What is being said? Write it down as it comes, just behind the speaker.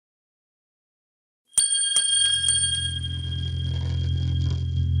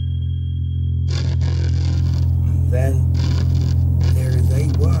Then there they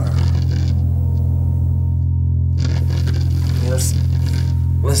were.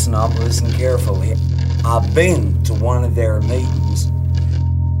 Listen up, listen carefully. I've been to one of their meetings.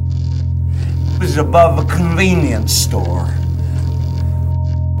 It was above a convenience store.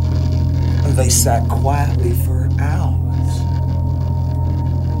 And they sat quietly for hours.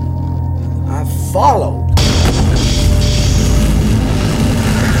 I followed.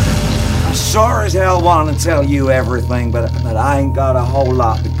 I sure as hell want to tell you everything, but I ain't got a whole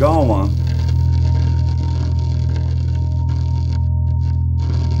lot to go on.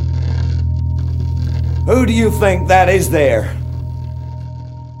 Who do you think that is there?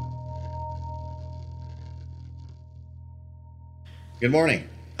 Good morning.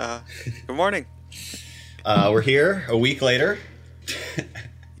 Good morning. We're here a week later.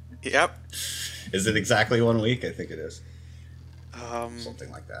 Yep. Is it exactly 1 week? I think it is.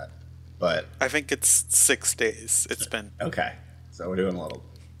 Something like that. But I think it's 6 days. It's been. okay. So we're doing a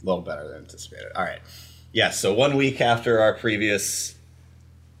little better than anticipated. All right. Yeah, so 1 week after our previous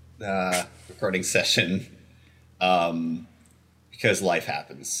recording session, because life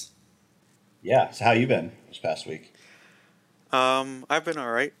happens. Yeah, so how you been this past week? I've been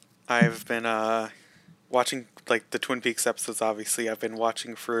alright. I've been watching like the Twin Peaks episodes. Obviously, I've been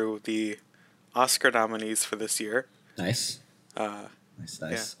watching through the Oscar nominees for this year. Nice. Nice.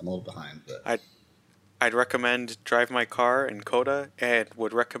 Yeah. I'm a little behind, but I'd recommend Drive My Car and Coda, and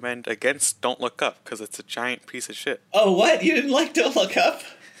would recommend against Don't Look Up because it's a giant piece of shit. oh, what? You didn't like Don't Look Up?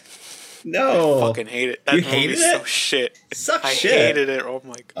 No. I fucking hate it. That You hated movie's it? so shit. Sucks I shit. hated it. Oh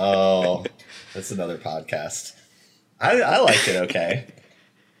my god. Oh, that's another podcast. I liked it okay.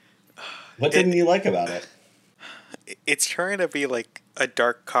 What didn't you like about it? It's trying to be like a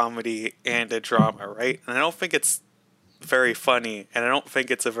dark comedy and a drama, right? And I don't think it's very funny, and I don't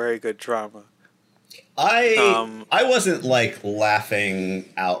think it's a very good drama. I wasn't like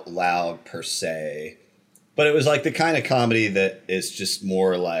laughing out loud per se, but it was like the kind of comedy that is just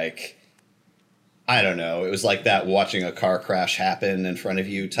more like, I don't know. It was like that watching a car crash happen in front of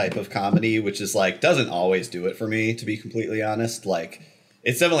you type of comedy, which is like doesn't always do it for me, to be completely honest. Like,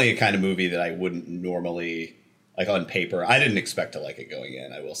 it's definitely a kind of movie that I wouldn't normally like on paper. I didn't expect to like it going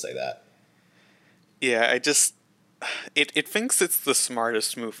in. I will say that. Yeah, it thinks it's the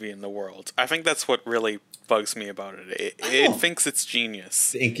smartest movie in the world. I think that's what really bugs me about it. It thinks it's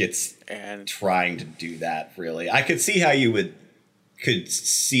genius. I think it's And trying to do that. Really, I could see how you could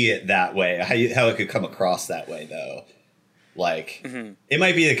see it that way. How it could come across that way, though. Like, it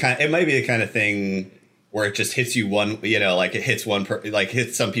might be the kind of thing where it just hits you one. You know, like it hits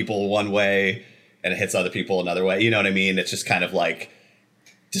hits some people one way and it hits other people another way. You know what I mean? It's just kind of like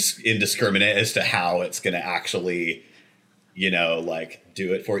just indiscriminate as to how it's going to actually, like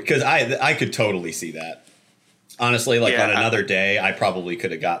do it for you. Because I could totally see that. Honestly, like on another day, I probably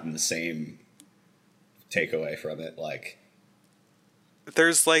could have gotten the same takeaway from it. Like,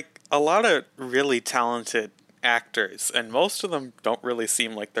 there's like a lot of really talented actors, and most of them don't really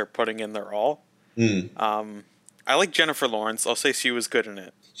seem like they're putting in their all. I like Jennifer Lawrence. I'll say she was good in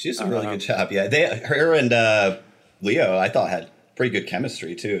it. She does a really good job. Yeah, her and Leo, I thought had pretty good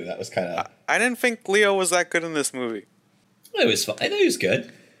chemistry too. That was kind of. I didn't think Leo was that good in this movie. It was fun. I thought he was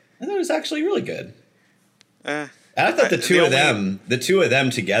good. I thought it was actually really good. And I thought the two of them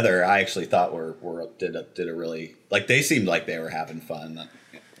together, I actually thought did a really, like, they seemed like they were having fun,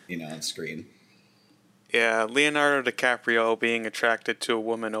 on screen. Yeah, Leonardo DiCaprio being attracted to a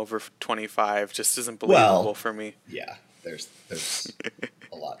woman over 25 just isn't believable for me. Yeah, there's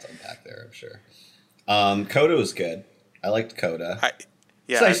a lot to unpack there, I'm sure. Coda was good. I liked Coda.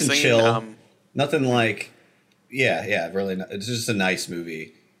 It's nice and chill. Nothing like, really. It's just a nice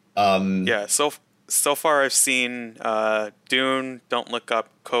movie. So far I've seen Dune, Don't Look Up,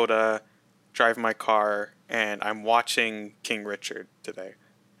 Coda, Drive My Car, and I'm watching King Richard today.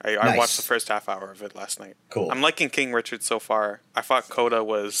 I watched the first half hour of it last night. Cool. I'm liking King Richard so far. I thought Coda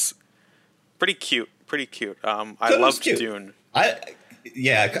was pretty cute. I loved Dune.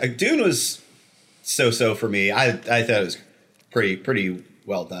 Dune was so for me. I thought it was pretty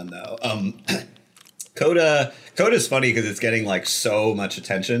well done though. Coda's funny because it's getting like so much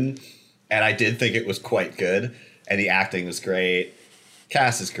attention, and I did think it was quite good, and the acting was great.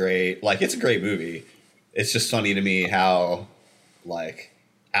 Cast is great. Like, it's a great movie. It's just funny to me how like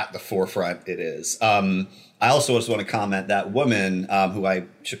at the forefront it is. I also just want to comment that woman who I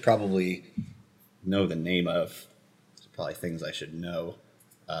should probably know the name of. There's probably things I should know.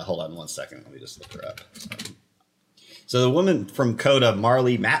 Hold on one second. Let me just look her up. So the woman from Coda,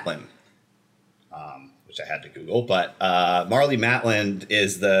 Marlee Matlin, which I had to Google, but Marlee Matlin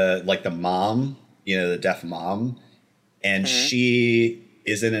is the mom the deaf mom, and she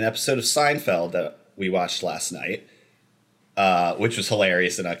is in an episode of Seinfeld that we watched last night, which was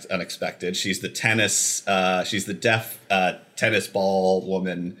hilarious and unexpected. She's the deaf tennis ball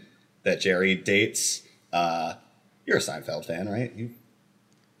woman that Jerry dates. You're a Seinfeld fan, right? You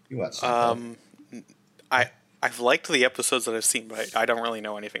watch Seinfeld. I've liked the episodes that I've seen, but I don't really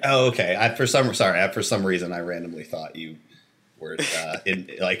know anything. Oh, okay. For some reason, I randomly thought you were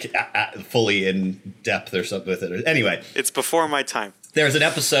fully in depth or something with it. Anyway, it's before my time. There's an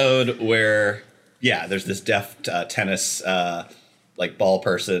episode where there's this deaf tennis ball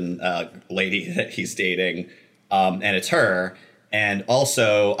person lady that he's dating, and it's her. And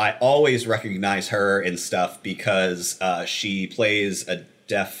also, I always recognize her in stuff because she plays a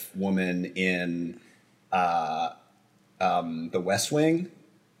deaf woman in The West Wing.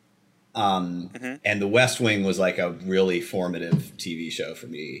 And The West Wing was like a really formative TV show for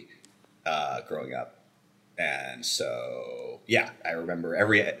me growing up. And so, I remember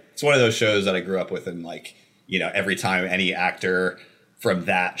it's one of those shows that I grew up with, and every time any actor from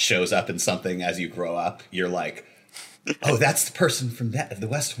that shows up in something as you grow up, you're like, oh, that's the person from The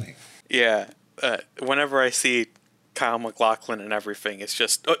West Wing. Yeah. Whenever I see Kyle MacLachlan and everything, it's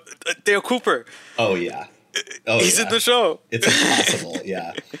just, Dale Cooper. Oh, yeah. He's in the show. It's impossible,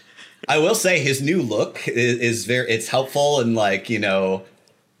 yeah. I will say his new look is it's helpful in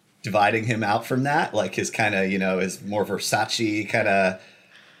dividing him out from that. Like his kind of, his more Versace kind of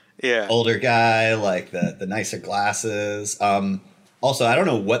older guy, like the nicer glasses. Also, I don't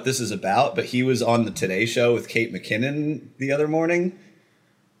know what this is about, but he was on the Today Show with Kate McKinnon the other morning.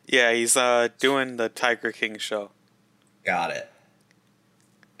 Yeah, he's doing the Tiger King show. Got it.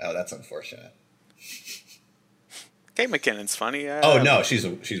 Oh, that's unfortunate. Kate McKinnon's funny. No, she's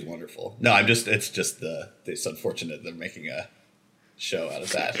wonderful. No, it's unfortunate they're making a show out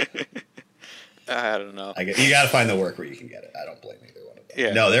of that. I don't know. You got to find the work where you can get it. I don't blame either one of them.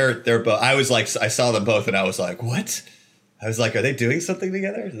 Yeah. No, they're both. I was like, I saw them both, and I was like, what? I was like, are they doing something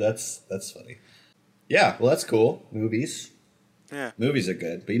together? That's funny. Yeah, well, that's cool. Movies. Yeah. Movies are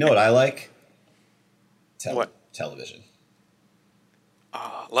good. But you know what I like? What? Television.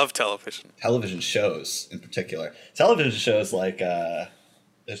 Oh, love television. Television shows, in particular. Television shows like, there's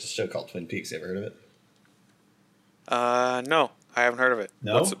a show called Twin Peaks. You ever heard of it? No, I haven't heard of it.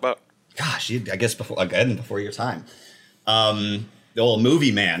 No? What's it about? Gosh, I guess before your time. The old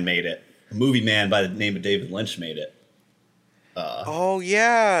Movie Man made it. A movie man by the name of David Lynch made it. Oh,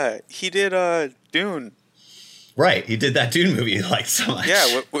 yeah. He did Dune. Right. He did that Dune movie you liked so much.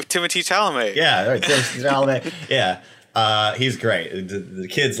 Yeah, with Timothée Chalamet. Yeah, right. Timothée Chalamet. Yeah. He's great. The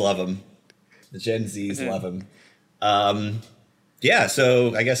kids love him. The Gen Zs love him.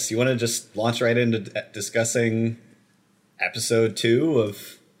 So I guess you want to just launch right into discussing episode 2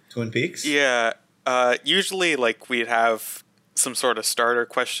 of Twin Peaks? Yeah. Usually, we'd have some sort of starter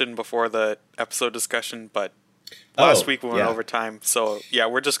question before the episode discussion, but last week we went over time. So,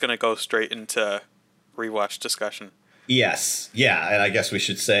 we're just going to go straight into rewatch discussion. Yes. Yeah, and I guess we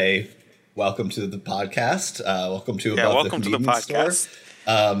should say welcome to the podcast. Welcome to Above the Convenience Store.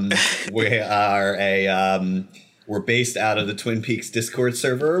 We are we're based out of the Twin Peaks Discord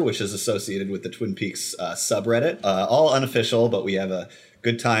server, which is associated with the Twin Peaks subreddit. All unofficial, but we have a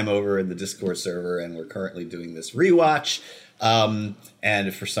good time over in the Discord server, and we're currently doing this rewatch. And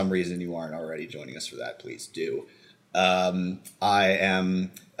if for some reason you aren't already joining us for that, please do. I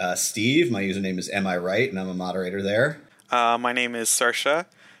am Steve. My username is Am I Right, and I'm a moderator there. My name is Sarsha,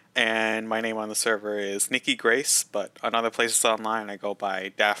 and my name on the server is Nikki Grace, but on other places online I go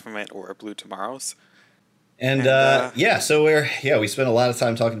by Daphmet or Blue Tomorrows. And so we spent a lot of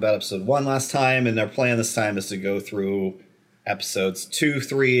time talking about episode 1 last time, and our plan this time is to go through episodes 2,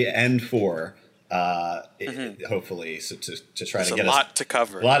 3, and 4. Hopefully, so to try to get a lot to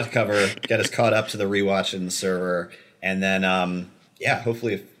cover, get us caught up to the rewatch in the server, and then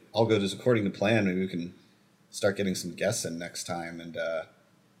hopefully if all goes according to plan, maybe we can start getting some guests in next time, and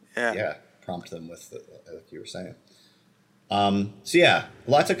prompt them with like you were saying. A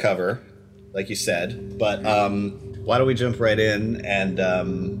lot to cover, like you said, but why don't we jump right in and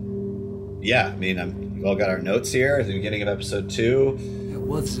we've all got our notes here at the beginning of episode 2. It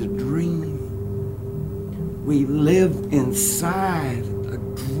was a dream. We lived inside a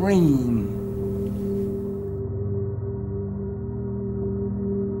dream.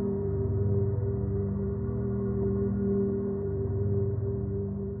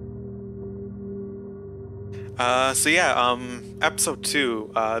 Episode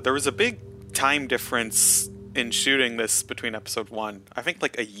 2, there was a big time difference in shooting this between episode 1. I think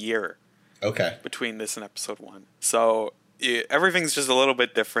a year. Okay. Between this and episode 1. So everything's just a little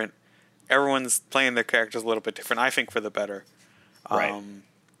bit different. everyone's playing their characters a little bit different. I think for the better. Right.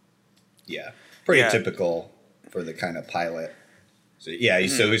 Yeah. Pretty yeah. typical for the kind of pilot. So yeah,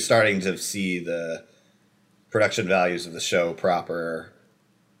 so we're starting to see the production values of the show proper.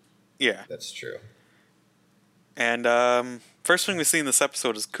 Yeah. That's true. And first thing we see in this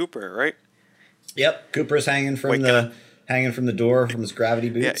episode is Cooper, right? Yep. Cooper's hanging from the door from his gravity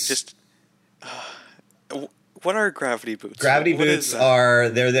boots. Yeah, just what are gravity boots? Gravity what boots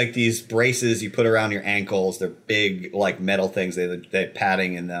they're like these braces you put around your ankles. They're big, like metal things. They have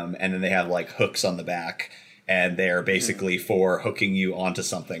padding in them, and then they have like hooks on the back, and they're basically for hooking you onto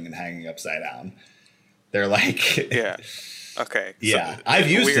something and hanging upside down. They're like yeah. Okay. Yeah, so, I've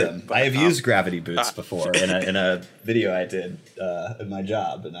used weird, them. But, I have used gravity boots before in a video I did in my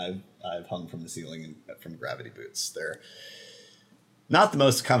job, and I've hung from the ceiling from gravity boots. They're not the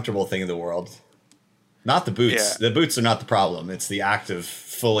most comfortable thing in the world. Not the boots. Yeah. The boots are not the problem. It's the act of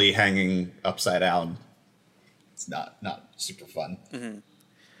fully hanging upside down. It's not super fun.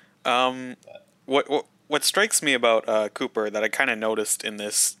 What strikes me about Cooper that I kind of noticed in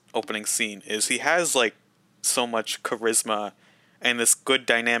this opening scene is he has like so much charisma and this good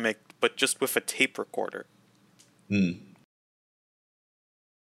dynamic, but just with a tape recorder.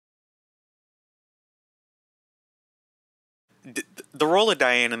 The role of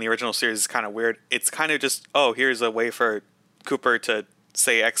Diane in the original series is kind of weird. It's kind of just, oh, here's a way for Cooper to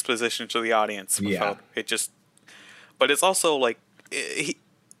say exposition to the audience without it just. But it's also like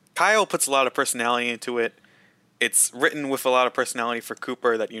Kyle puts a lot of personality into it. It's written with a lot of personality for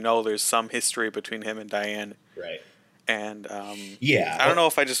Cooper that there's some history between him and Diane. Right. And yeah, I don't know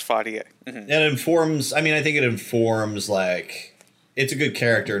if I just fought it. It informs. I mean, I think it informs like it's a good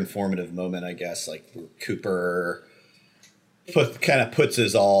character informative moment, I guess. Like Cooper puts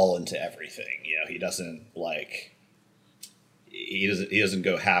his all into everything. He doesn't like he doesn't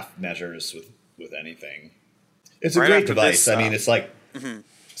go half measures with anything. It's a great device. I mean, it's like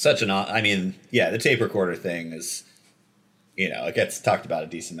such an. I mean, yeah, the tape recorder thing is, it gets talked about a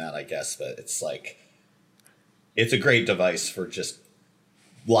decent amount, I guess, but it's like. It's a great device for just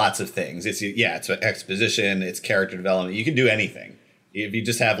lots of things. It's exposition, it's character development. You can do anything. If you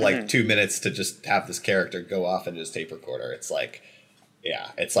just have like 2 minutes to just have this character go off into his tape recorder, it's like,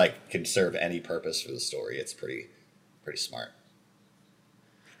 can serve any purpose for the story. It's pretty smart.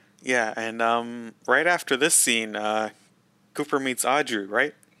 Yeah, and right after this scene, Cooper meets Audrey,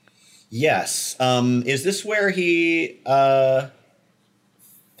 right? Yes. Is this where he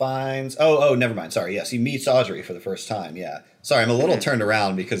finds never mind, sorry, yes, he meets Audrey for the first time. Yeah, sorry, I'm a little turned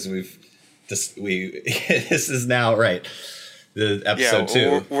around because this is now right the episode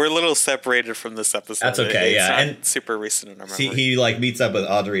 2. We're a little separated from this episode. That's okay. It's not super recent in our memory. He like meets up with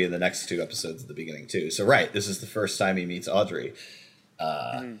Audrey in the next 2 episodes at the beginning too, so right, this is the first time he meets Audrey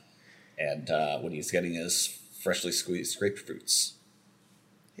and when he's getting his freshly squeezed grapefruits.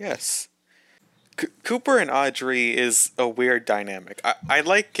 Yes. Cooper and Audrey is a weird dynamic. I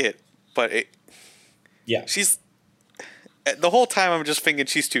like it, but she's the whole time I'm just thinking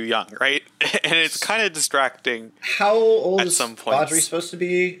she's too young, right? And it's kind of distracting. How old is Audrey supposed to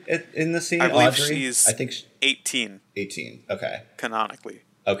be in the scene? I believe she's 18. 18. Okay. Canonically.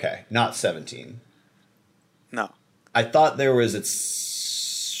 Okay, not 17. No. I thought there was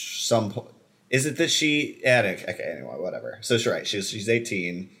some point. Is it that she? Okay. Anyway, whatever. So she's right. She's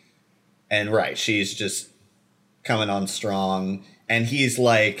 18. And right, she's just coming on strong, and he's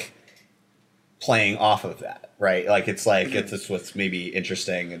like playing off of that, right? Like it's just what's maybe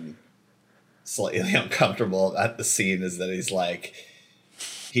interesting and slightly uncomfortable about the scene is that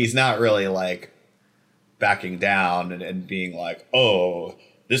he's not really like backing down and being like, oh,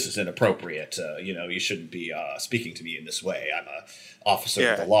 this is inappropriate. You shouldn't be speaking to me in this way. I'm a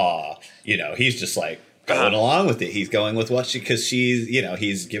officer of the law. He's just like. Going along with it. He's going with because she's,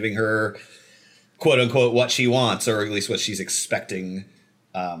 he's giving her quote unquote what she wants, or at least what she's expecting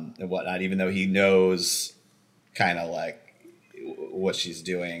and whatnot, even though he knows kind of like what she's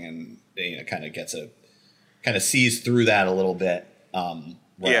doing and, kind of sees through that a little bit right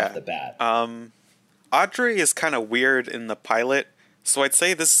off the bat. Audrey is kind of weird in the pilot. So I'd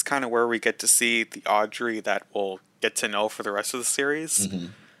say this is kind of where we get to see the Audrey that we'll get to know for the rest of the series. Mm-hmm.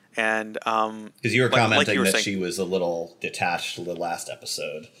 And because you were commenting that she was a little detached to the last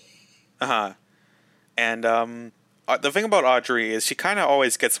episode. And the thing about Audrey is she kind of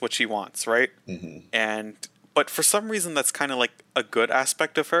always gets what she wants, right? Mm-hmm. But for some reason that's kind of like a good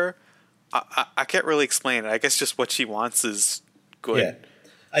aspect of her. I can't really explain it. I guess just what she wants is good. Yeah,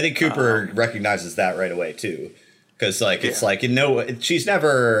 I think Cooper recognizes that right away too, because it's like she's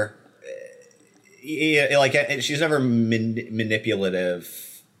never she's never manipulative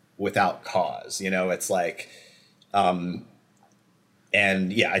without cause. You know, it's like, and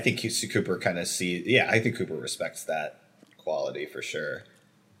yeah, I think Cooper kind of I think Cooper respects that quality for sure.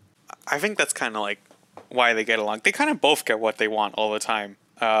 I think that's kind of like why they get along. They kind of both get what they want all the time.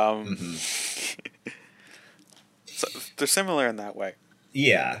 So they're similar in that way.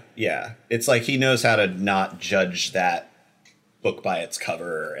 Yeah. It's like he knows how to not judge that book by its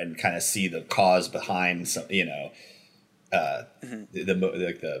cover and kind of see the cause behind some, you know,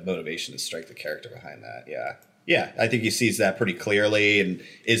 the motivation to strike the character behind that. Yeah, I think he sees that pretty clearly, and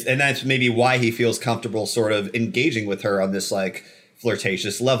that's maybe why he feels comfortable sort of engaging with her on this like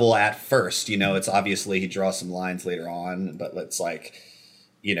flirtatious level at first. You know, it's obviously he draws some lines later on, but it's like,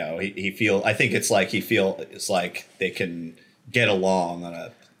 you know, I think it's like it's like they can get along on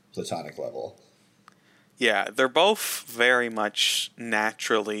a platonic level. Yeah, they're both very much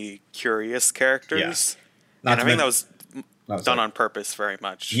naturally curious characters. Yeah. And I think that was done on purpose very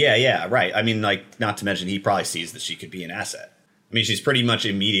much. Yeah, right. I mean, like, not to mention he probably sees that she could be an asset. I mean, she's pretty much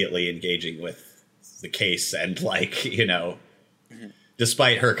immediately engaging with the case and, like, you know,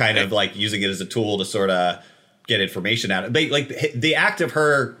 despite her kind of, like, using it as a tool to sort of get information out of it. Like, the act of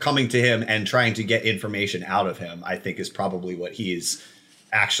her coming to him and trying to get information out of him, I think, is probably what he's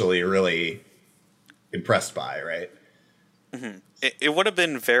actually really impressed by, right? Mm-hmm. It would have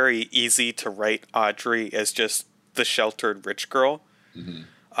been very easy to write Audrey as just the sheltered rich girl.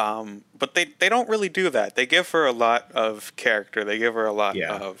 Mm-hmm. But they don't really do that. They give her a lot of character. They give her a lot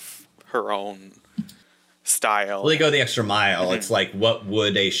of her own style. Well, they go the extra mile. Mm-hmm. It's like, what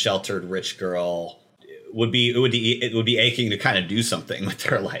would a sheltered rich girl would be aching to kind of do something with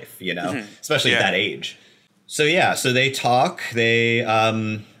their life, you know, especially at that age. So they talk, they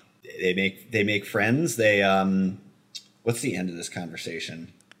make friends. They, what's the end of this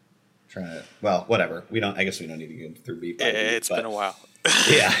conversation? Whatever. I guess we don't need to go through beat by beat. It's been a while.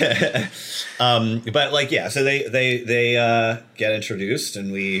 Yeah. But like, yeah, so they get introduced,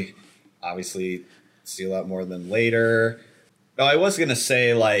 and we obviously see a lot more of them later. Oh, I was going to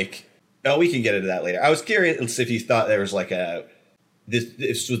say, like, we can get into that later. I was curious if you thought there was like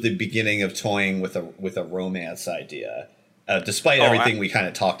this was the beginning of toying with a romance idea, despite everything we kind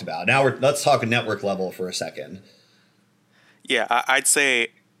of talked about. Now let's talk network level for a second. Yeah, I'd say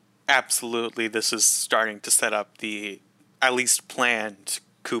absolutely this is starting to set up the at least planned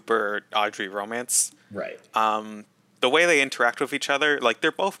Cooper-Audrey romance. Right. The way they interact with each other, like,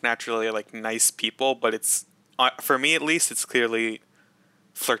 they're both naturally, like, nice people, but it's, for me at least, it's clearly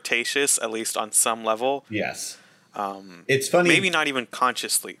flirtatious, at least on some level. Yes. It's funny. Maybe not even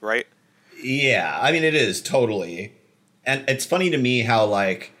consciously, right? Yeah, I mean, it is, totally. And it's funny to me how,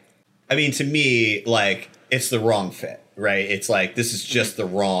 like, I mean, to me, like, it's the wrong fit, right? It's like, this is just the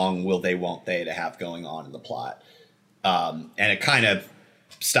wrong will they, won't they to have going on in the plot. And it kind of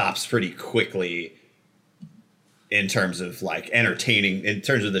stops pretty quickly in terms of, like, in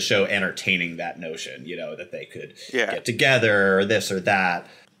terms of the show entertaining that notion, you know, that they could get together or this or that.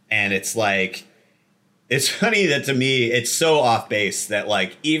 And it's like, it's funny that to me, it's so off base that,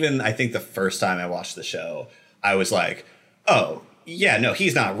 like, even I think the first time I watched the show, I was like, oh, yeah, no,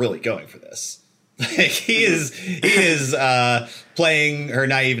 he's not really going for this. Like, he is playing her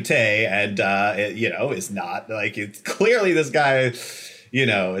naivete, and you know, is not, like, it's clearly this guy, you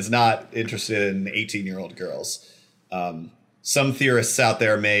know, is not interested in 18-year-old girls. Some theorists out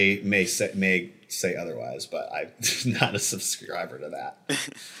there may say otherwise, but I'm not a subscriber to that.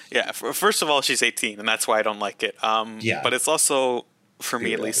 Yeah, first of all, she's 18, and that's why I don't like it. But it's also, for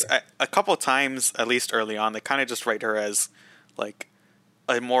me at least, a couple of times, at least early on, they kind of just write her as, like,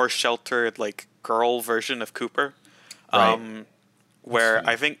 a more sheltered, like, girl version of Cooper. Right. Where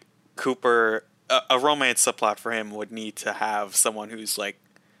I think Cooper, a romance subplot for him would need to have someone who's, like,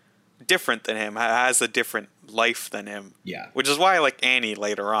 different than him, has a different life than him. Yeah. Which is why I like Annie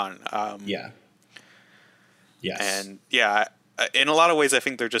later on. Yeah. Yes. And, yeah, in a lot of ways, I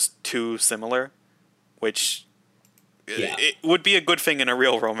think they're just too similar, which it would be a good thing in a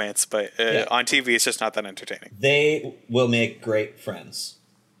real romance, but on TV, it's just not that entertaining. They will make great friends.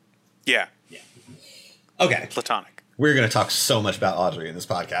 Yeah. Okay. Platonic. We're going to talk so much about Audrey in this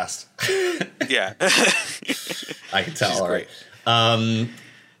podcast. Yeah. I can tell. She's all right.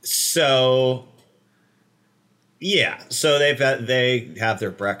 So they have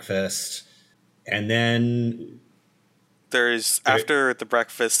their breakfast, and then after the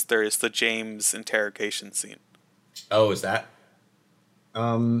breakfast, there is the James interrogation scene. Oh, is that?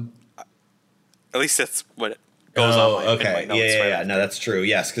 At least that's what it goes on. Okay. Yeah. No, that's true.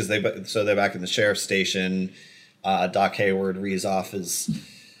 Yes, because they're back in the sheriff's station. Doc Hayward reads off his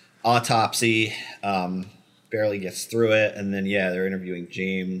autopsy, barely gets through it, and then they're interviewing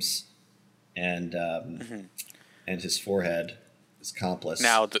James, and and his forehead, his accomplice.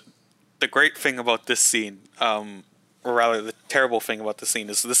 Now, the great thing about this scene, or rather the terrible thing about the scene,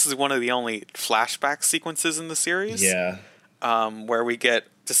 is this is one of the only flashback sequences in the series. Yeah. Where we get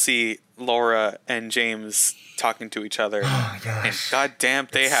to see Laura and James talking to each other. Oh my gosh. And goddamn,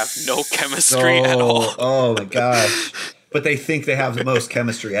 they have no chemistry at all. Oh my gosh. But they think they have the most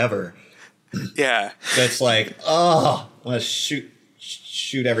chemistry ever. Yeah. So it's like, I want to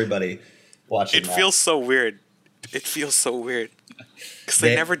shoot everybody watching that. It feels so weird. It feels so weird. Because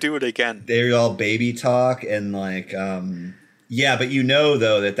they never do it again. They're all baby talk and like, but you know,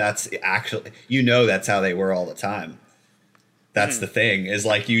 though, that's actually, that's how they were all the time. That's the thing, is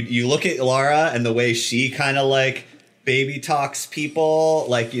like you look at Laura and the way she kind of like baby talks people,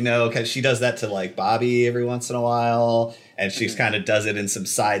 like, because she does that to like Bobby every once in a while, and she's kind of does it in some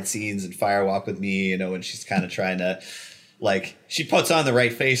side scenes in Fire Walk with Me, when she's kind of trying to, like, she puts on the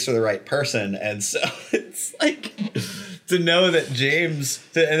right face for the right person. And so it's like to know that James,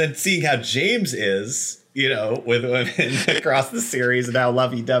 and then seeing how James is, with women across the series and how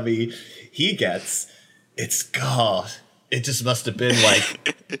lovey-dovey he gets, it's God. It just must have been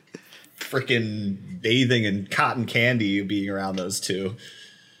like freaking bathing in cotton candy being around those two.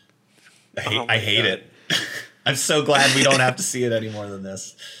 I hate it. I'm so glad we don't have to see it any more than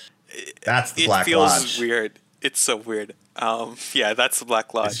this. That's the Black Lodge. It feels weird. It's so weird. That's the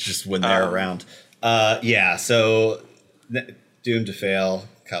Black Lodge. It's just when they're around. So doomed to fail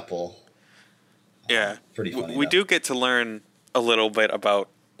couple. Yeah. Pretty funny. We do get to learn a little bit about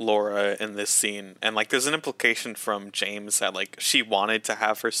Laura in this scene, and like there's an implication from James that like she wanted to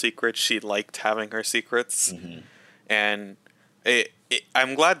have her secrets, she liked having her secrets, and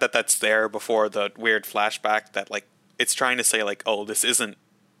I'm glad that that's there before the weird flashback that like it's trying to say like, oh, this isn't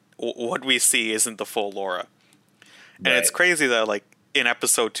what we see isn't the full Laura. And it's crazy that like in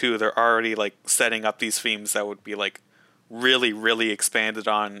episode 2 they're already like setting up these themes that would be like really, really expanded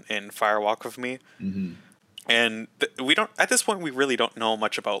on in Fire Walk with Me. And we don't, at this point, we really don't know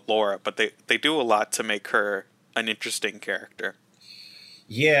much about Laura, but they do a lot to make her an interesting character.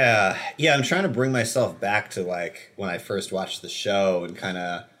 Yeah. I'm trying to bring myself back to like when I first watched the show and kind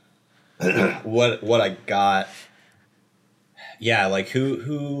of what I got. Yeah, like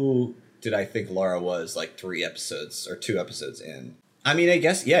who did I think Laura was like 3 episodes or 2 episodes in? I mean, I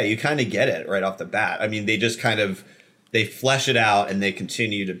guess, you kind of get it right off the bat. I mean, they just kind of, they flesh it out and they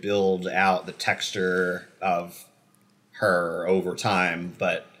continue to build out the texture of her over time.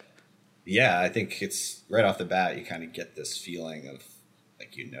 But I think it's right off the bat, you kind of get this feeling of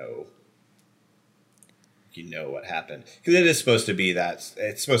like, what happened. Because it is supposed to be that,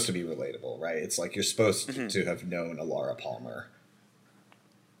 it's supposed to be relatable, right? It's like you're supposed to have known a Laura Palmer.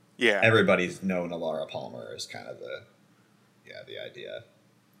 Yeah. Everybody's known a Laura Palmer is kind of the idea.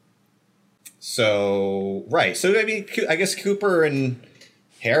 So, right. So, I mean, I guess Cooper and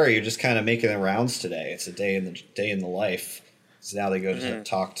Harry are just kind of making the rounds today. It's a day in the life. So now they go to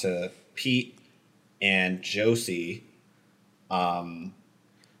talk to Pete and Josie.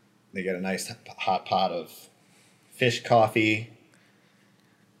 They get a nice hot pot of fish coffee.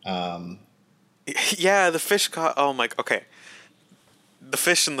 Yeah, the fish oh my, okay. The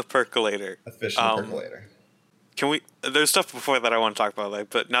fish in the percolator. A fish in the percolator. Can we? There's stuff before that I want to talk about, like,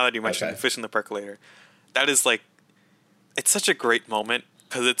 but now that you mentioned the fish in the percolator, that is like, it's such a great moment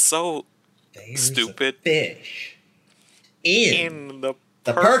because it's so stupid. Fish in the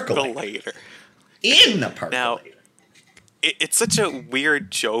percolator. In the percolator. Now, it's such a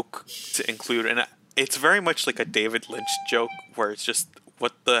weird joke to include, and it's very much like a David Lynch joke where it's just,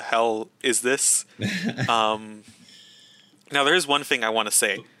 what the hell is this? Now, there is one thing I want to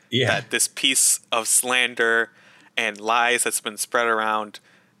say. Yeah. That this piece of slander and lies that's been spread around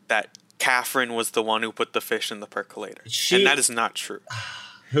that Catherine was the one who put the fish in the percolator. And that is not true.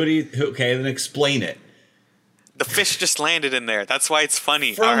 Okay, then explain it. The fish just landed in there. That's why it's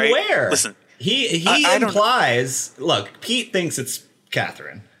funny. From all right? where? Listen. He implies... Look, Pete thinks it's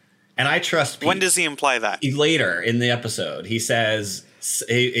Catherine. And I trust Pete. When does he imply that? Later in the episode. He says...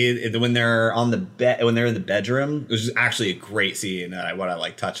 when they're on the bed, when they're in the bedroom, which is actually a great scene that I want to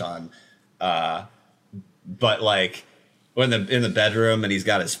like touch on. But like when in the bedroom and he's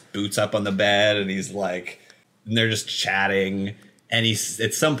got his boots up on the bed and he's like, and they're just chatting. And he's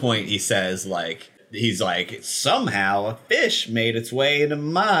at some point he says like, he's like, somehow a fish made its way into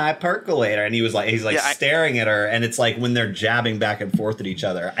my percolator. And he's like staring at her. And it's like when they're jabbing back and forth at each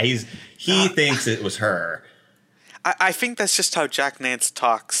other, he thinks it was her. I think that's just how Jack Nance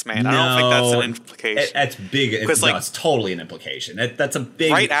talks, man. I don't think that's an implication. That's big. It's totally an implication. That's a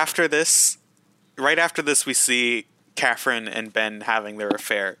big... Right after this, right after this, we see Catherine and Ben having their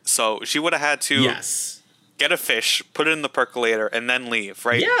affair. So she would have had to get a fish, put it in the percolator, and then leave,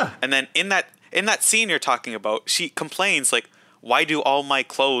 right? Yeah. And then in that scene you're talking about, she complains like, "Why do all my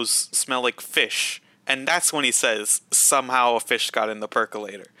clothes smell like fish?" And that's when he says, "Somehow a fish got in the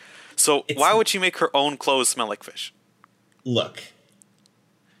percolator." So why would she make her own clothes smell like fish? Look,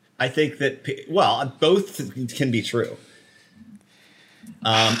 I think that both can be true.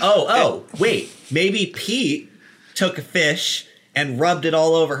 Wait, maybe Pete took a fish and rubbed it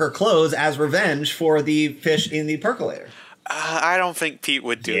all over her clothes as revenge for the fish in the percolator. I don't think Pete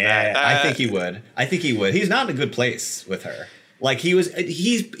would do that. I think he would. He's not in a good place with her. Like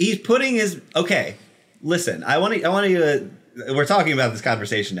he's putting his okay. Listen, I want you to. We're talking about this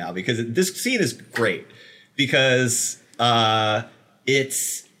conversation now because this scene is great because they're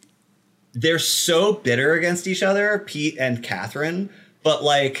so bitter against each other, Pete and Catherine, but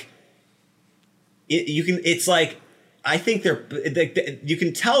like it's like I think you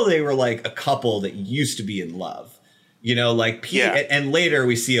can tell they were like a couple that used to be in love. You know, like Pete, and later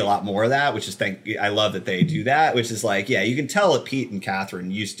we see a lot more of that, which is I love that they do that, which is like, yeah, you can tell that Pete and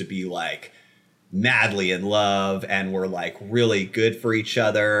Catherine used to be like madly in love and were like really good for each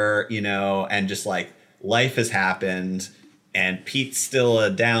other, you know, and just like life has happened and Pete's still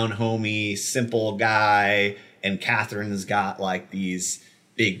a down homey, simple guy, and Catherine's got like these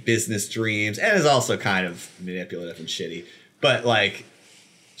big business dreams and is also kind of manipulative and shitty, but like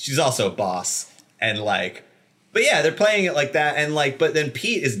she's also a boss and like. But yeah, they're playing it like that, and like, but then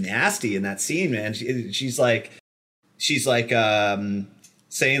Pete is nasty in that scene, man. She's like,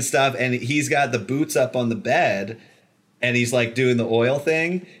 saying stuff, and he's got the boots up on the bed, and he's like doing the oil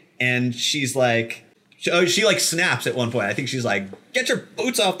thing, and she's like, she like snaps at one point. I think she's like, "Get your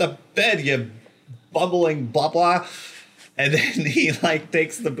boots off the bed, you bumbling blah blah," and then he like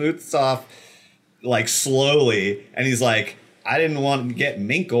takes the boots off like slowly, and he's like, "I didn't want to get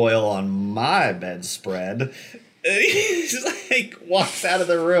mink oil on my bedspread." And he just like walks out of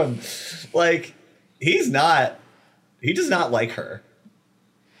the room. Like he does not like her.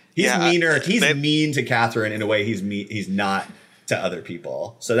 He's meaner. He's mean to Catherine in a way he's not to other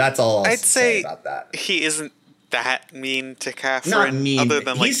people. So that's all I'd say about that. He isn't that mean to Catherine. Not mean. Other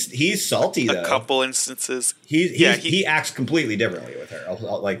than like he's salty though. A couple instances. He acts completely differently with her.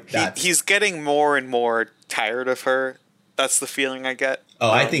 Like that. He's getting more and more tired of her. That's the feeling I get.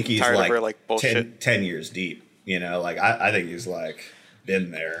 Oh, I think he's tired like, of her, like 10 years deep. You know, like I think he's like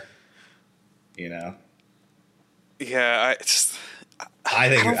been there. You know. Yeah, I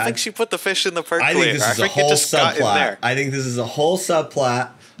don't think she put the fish in the percolator. I think this is a whole subplot. I think this is a whole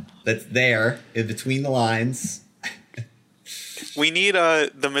subplot that's there in between the lines. We need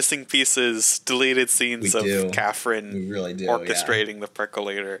the missing pieces, deleted scenes of Catherine orchestrating the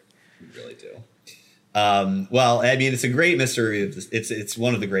percolator. We really do. Well, I mean, it's a great mystery. It's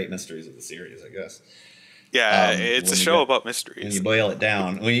one of the great mysteries of the series, I guess. Yeah, it's a show about mysteries. When you boil it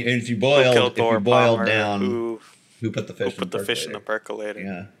down, if you boil down who put the fish in the percolator.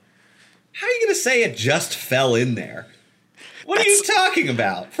 Yeah. How are you going to say it just fell in there? What are you talking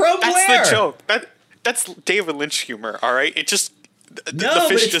about? From where? That's the joke. That's David Lynch humor. All right, it just the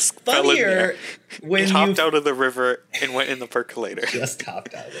fish just fell in there. When it hopped out of the river and went in the percolator. Just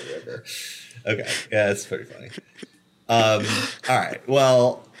hopped out of the river. Okay, yeah, that's pretty funny. All right,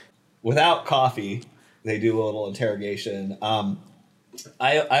 well, without coffee, they do a little interrogation.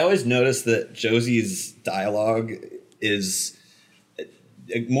 I always notice that Josie's dialogue is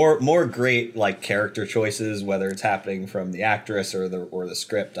more great, like character choices, whether it's happening from the actress or the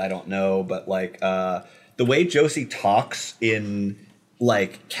script, I don't know, but like the way Josie talks in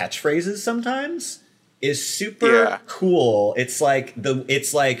like catchphrases sometimes is super cool. It's like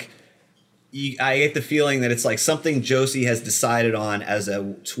I get the feeling that it's like something Josie has decided on as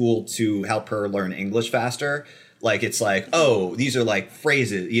a tool to help her learn English faster. Like, it's like, oh, these are like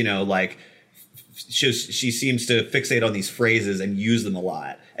phrases, you know, like she seems to fixate on these phrases and use them a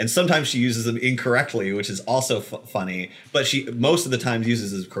lot. And sometimes she uses them incorrectly, which is also funny, but she most of the time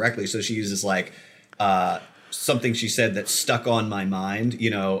uses them correctly. So she uses like something she said that stuck on my mind,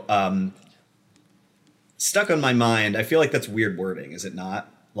 you know, stuck on my mind. I feel like that's weird wording, is it not?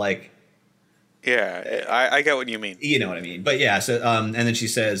 Like, yeah, I get what you mean. You know what I mean? But yeah, so and then she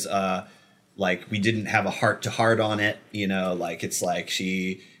says, like, we didn't have a heart to heart on it, you know, like it's like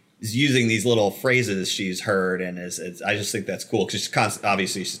she is using these little phrases she's heard, and I just think that's cool because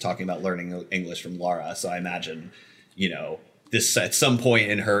obviously she's talking about learning English from Laura, so I imagine, you know, this at some point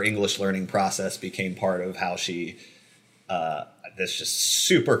in her English learning process became part of how she. That's just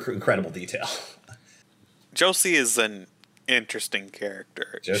super incredible detail. Josie is an interesting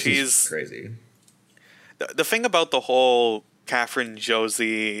character. She's crazy. the thing about the whole Catherine,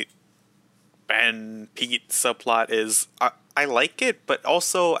 Josie, Ben, Pete subplot is I like it, but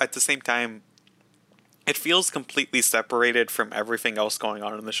also at the same time, it feels completely separated from everything else going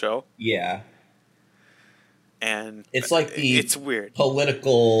on in the show. Yeah. And it's like it's weird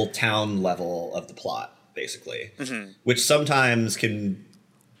political town level of the plot, basically, which sometimes can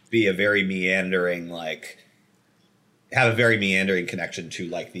be a very meandering, like, have a very meandering connection to,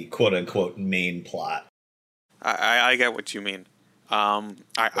 like, the quote unquote main plot. I get what you mean.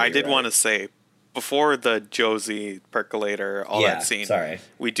 I did want to say, before the Josie percolator, all that scene,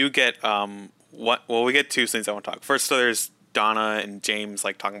 we do get we get two scenes I want to talk. First, there's Donna and James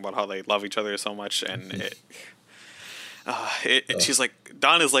like talking about how they love each other so much, and she's like,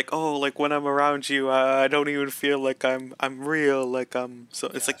 Donna's like, oh, like when I'm around you, I don't even feel like I'm real, like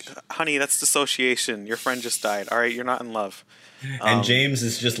so. It's like, honey, that's dissociation. Your friend just died. All right, you're not in love. And James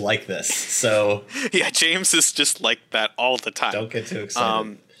is just like this, so yeah, James is just like that all the time. Don't get too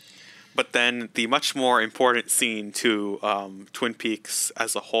excited. But then the much more important scene to Twin Peaks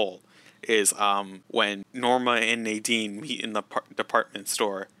as a whole is when Norma and Nadine meet in the department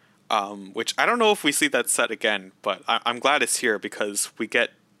store, which I don't know if we see that set again, but I'm glad it's here because we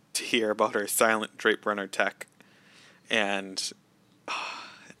get to hear about her silent drape runner tech. And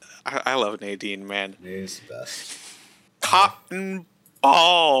I love Nadine, man. Nadine's the best. Cotton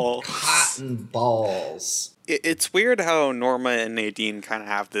balls. Cotton balls. It's weird how Norma and Nadine kind of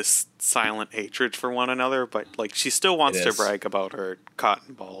have this silent hatred for one another, but like she still wants to brag about her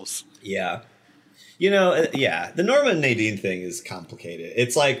cotton balls. Yeah. You know, the Norma and Nadine thing is complicated.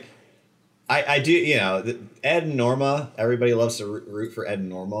 It's like, I do, you know, Ed and Norma, everybody loves to root for Ed and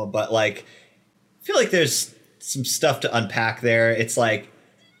Norma, but like, I feel like there's some stuff to unpack there. It's like,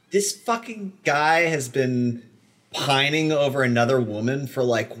 this fucking guy has been pining over another woman for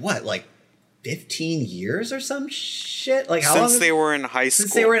like, what, like 15 years or some shit? Like how since they were in high school.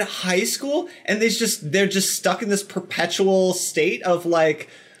 Since they were in high school, and they're just stuck in this perpetual state of like,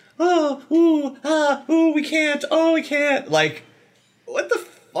 we can't. Like, what the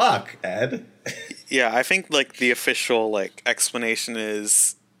fuck, Ed? Yeah, I think like the official like explanation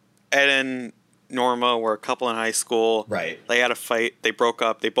is Ed and Norma were a couple in high school. Right. They had a fight. They broke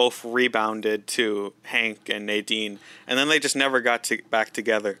up. They both rebounded to Hank and Nadine, and then they just never got back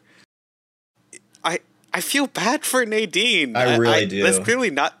together. I feel bad for Nadine. I really do. That's clearly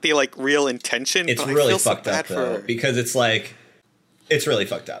not the like real intention. It's but really I feel fucked so bad up though, for because it's like, it's really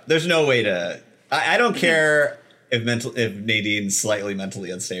fucked up. There's no way to. I don't care if Nadine's slightly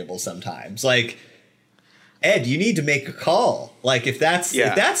mentally unstable sometimes. Like, Ed, you need to make a call. Like, if that's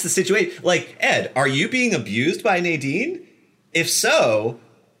the situation. Like, Ed, are you being abused by Nadine? If so,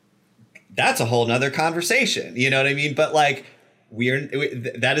 that's a whole nother conversation. You know what I mean? But like,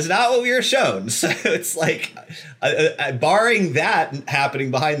 that is not what we are shown. So it's like, barring that happening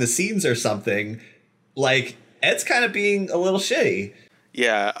behind the scenes or something, like Ed's kind of being a little shitty.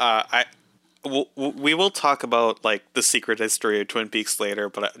 Yeah, we will talk about like the secret history of Twin Peaks later,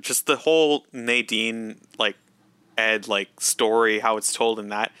 but just the whole Nadine like Ed like story, how it's told in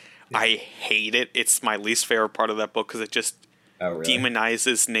that, I hate it. It's my least favorite part of that book because it just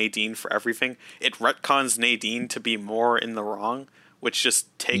demonizes Nadine for everything. It retcons Nadine to be more in the wrong, which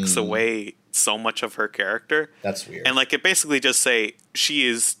just takes away so much of her character. That's weird. And like it basically just say she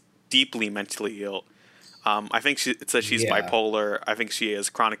is deeply mentally ill. I think it says she's bipolar. I think she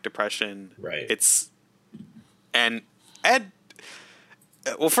has chronic depression. Right. And Ed.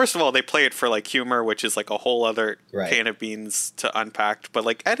 Well, first of all, they play it for like humor, which is like a whole other can of beans to unpack. But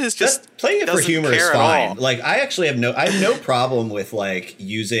like Ed is just playing it for humor is fine. Like I actually have no problem with like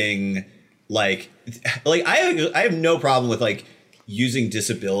using like I have no problem with like using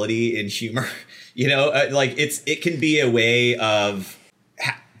disability in humor. You know, like it can be a way of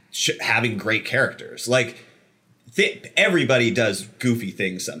having great characters. Like everybody does goofy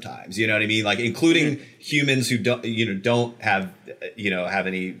things sometimes, you know what I mean? Like including humans who don't have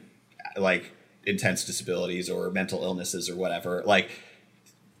any like intense disabilities or mental illnesses or whatever. Like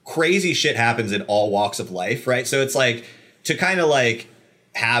crazy shit happens in all walks of life, right? So it's like to kind of like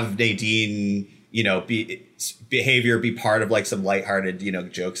have Nadine, behavior be part of like some lighthearted,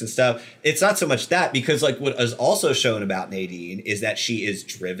 jokes and stuff. It's not so much that, because like what is also shown about Nadine is that she is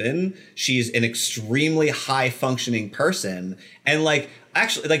driven. She's an extremely high functioning person. And like,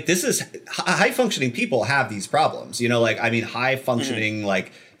 actually, like this is high functioning people have these problems, high functioning,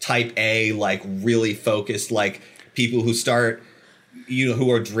 like type A, like really focused, like people who start, who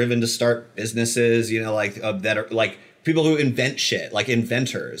are driven to start businesses, that are like, people who invent shit, like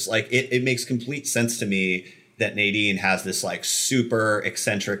inventors. Like it makes complete sense to me that Nadine has this like super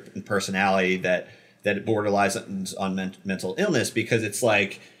eccentric personality that that it borderlines on mental illness, because it's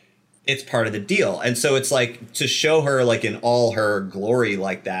like, it's part of the deal. And so it's like, to show her like in all her glory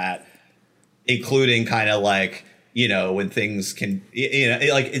like that, including kind of like, you know, when things can, you know,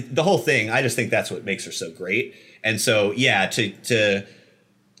 like the whole thing, I just think that's what makes her so great. And so, yeah, to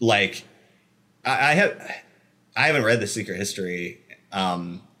like, I haven't read The Secret History,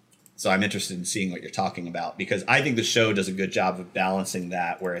 so I'm interested in seeing what you're talking about, because I think the show does a good job of balancing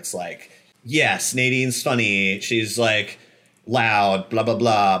that, where it's like, yes, Nadine's funny, she's like loud, blah, blah,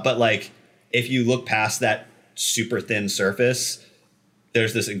 blah. But like, if you look past that super thin surface,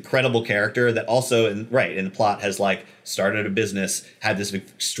 there's this incredible character that also in the plot has like started a business, had this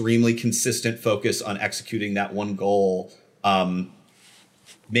extremely consistent focus on executing that one goal,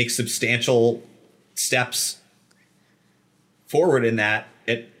 make substantial steps forward in that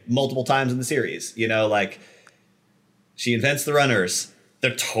at multiple times in the series. You know, like, she invents the runners.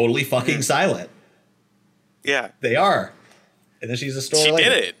 They're totally fucking silent. Yeah. They are. And then she's a store She later.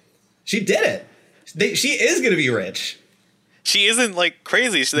 did it. She did it. She is going to be rich. She isn't like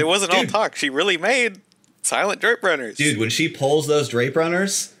crazy. There wasn't all talk. She really made silent drape runners. Dude, when she pulls those drape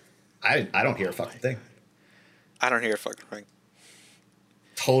runners, I don't hear a fucking thing. I don't hear a fucking thing.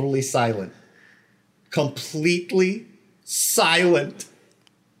 Totally silent. Completely silent.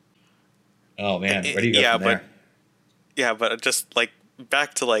 Oh man, where do you go from there? But just like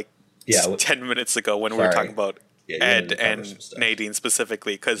back to like 10 minutes ago when we were talking about Ed and Nadine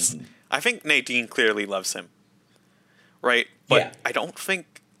specifically, because I think Nadine clearly loves him, right? But I don't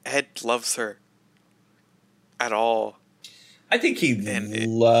think Ed loves her at all. I think he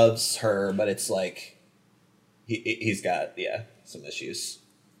loves her, but it's like he's got some issues.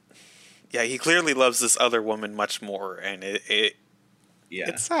 Yeah, he clearly loves this other woman much more, and it's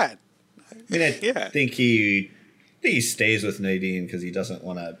sad. I mean, I think he stays with Nadine because he doesn't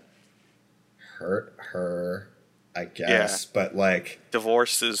want to hurt her, I guess. Yeah. But like,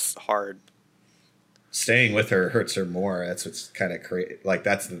 divorce is hard. Staying with her hurts her more. That's what's kind of crazy. Like,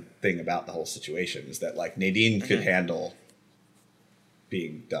 that's the thing about the whole situation, is that like Nadine could handle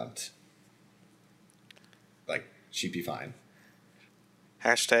being dumped. Like, she'd be fine.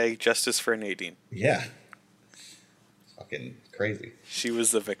 Hashtag justice for Nadine. Yeah. Fucking crazy. She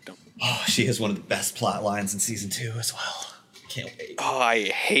was the victim. Oh, she has one of the best plot lines in season 2 as well. Can't wait. Oh, I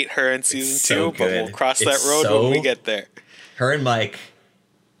hate her in season 2, but we'll cross that road when we get there. Her and Mike.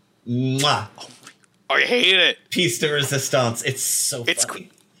 Mwah. Oh, I hate it. Piece de resistance. It's so funny.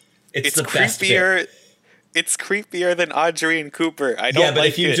 It's the creepier. Best bit. It's creepier than Audrey and Cooper. I don't. Yeah, but like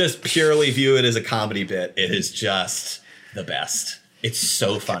if you just purely view it as a comedy bit, it is just the best. It's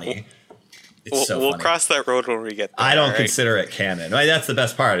so funny. We'll cross that road when we get there. I don't consider it canon. I mean, that's the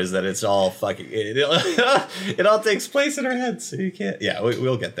best part, is that it's all fucking. It all takes place in our heads, so you can't. Yeah,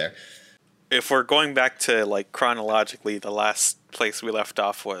 we'll get there. If we're going back to like chronologically, the last place we left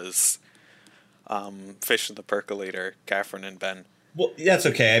off was Fish in the Percolator, Catherine and Ben. Well, that's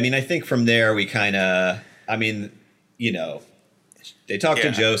okay. I mean, I think from there we kind of. I mean, you know, they talked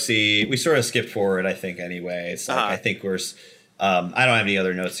to Josie. We sort of skipped forward, I think. Anyway, it's like I think we're. I don't have any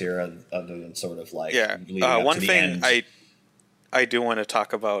other notes here other than sort of like one thing I do want to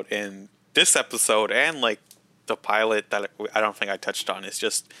talk about in this episode and like the pilot that I don't think I touched on is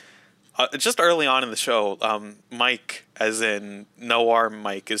just early on in the show, Mike, as in Noir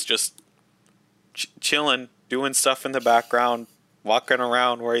Mike, is just chilling, doing stuff in the background, walking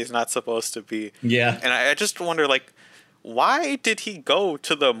around where he's not supposed to be. Yeah, and I just wonder, like, why did he go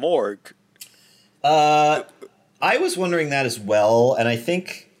to the morgue? I was wondering that as well, and I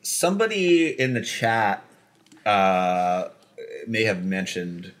think somebody in the chat may have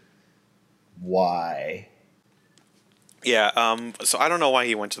mentioned why. Yeah, so I don't know why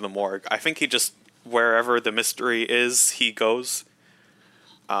he went to the morgue. I think he just, wherever the mystery is, he goes.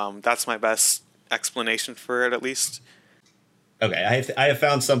 That's my best explanation for it, at least. Okay, I have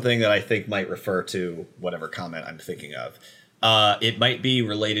found something that I think might refer to whatever comment I'm thinking of. It might be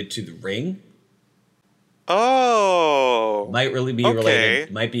related to the ring. Oh, might really be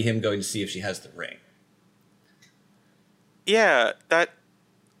related. Might be him going to see if she has the ring. Yeah, that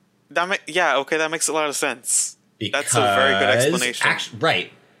makes a lot of sense. Because, that's a very good explanation.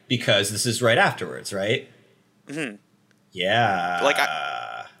 Right, because this is right afterwards, right? Mm-hmm. Yeah. Like,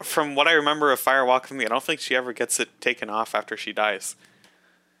 from what I remember of Fire Walk with Me, I don't think she ever gets it taken off after she dies.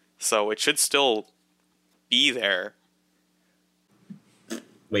 So it should still be there.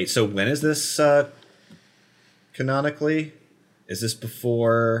 Wait, so when is this canonically? Is this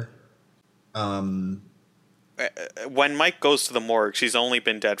before... When Mike goes to the morgue, she's only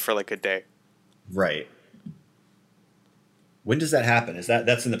been dead for like a day. Right. When does that happen?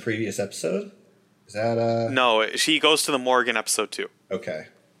 That's in the previous episode? Is that No, she goes to the morgue in episode 2. Okay.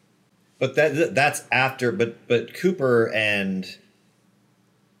 But that's after. But Cooper and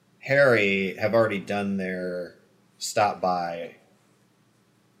Harry have already done their stop by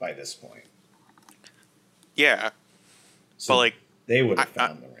this point. Yeah, So but like they would have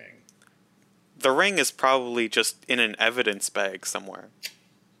found the ring. the ring is probably just in an evidence bag somewhere.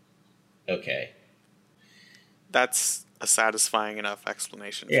 Okay. That's a satisfying enough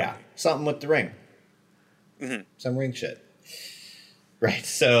explanation. For Yeah, me. something with the ring. Mhm. Some ring shit. Right.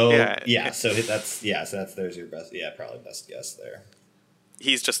 So Yeah. So there's your best. Yeah, probably best guess there.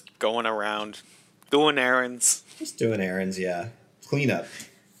 He's just going around doing errands. Just doing errands. Yeah. Cleanup.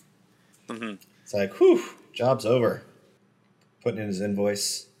 Hmm. It's like, whew, job's over. Putting in his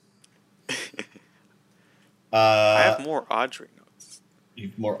invoice. I have more Audrey notes.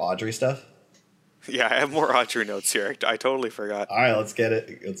 More Audrey stuff. Yeah, I have more Audrey notes here. I totally forgot. All right, let's get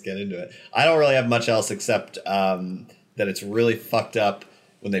into it. I don't really have much else except that it's really fucked up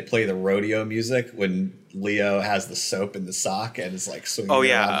when they play the rodeo music when Leo has the soap in the sock and is like swinging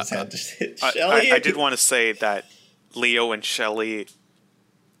around his head to hit Shelly. I did want to say that Leo and Shelly,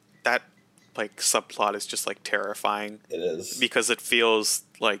 that like subplot is just like terrifying. It is. Because it feels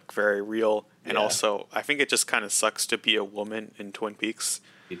like very real, and Yeah. also I think it just kind of sucks to be a woman in Twin Peaks.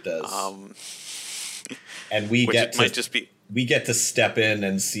 It does. And Which it might just be. we get to step in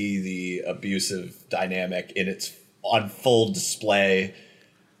and see the abusive dynamic on full display.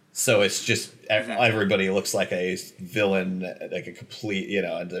 So it's just everybody looks like a villain, like a complete,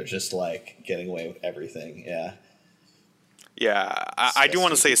 and they're just like getting away with everything. Yeah. Yeah, I do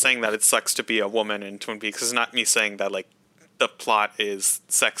want to say saying that it sucks to be a woman in Twin Peaks is not me saying that like the plot is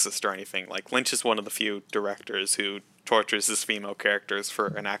sexist or anything. Like Lynch is one of the few directors who tortures his female characters for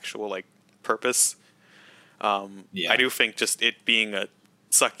an actual like purpose. Yeah. I do think just it being a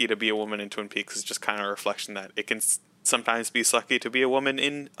sucky to be a woman in Twin Peaks is just kind of a reflection that it can sometimes be sucky to be a woman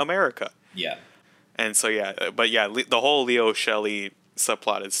in America. Yeah. And so the whole Leo Shelley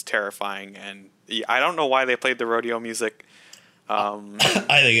subplot is terrifying, and I don't know why they played the rodeo music. I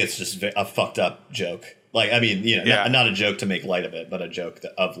think it's just a fucked up joke. Like, I mean, not a joke to make light of it, but a joke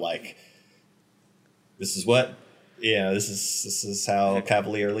of like, this is what, this is how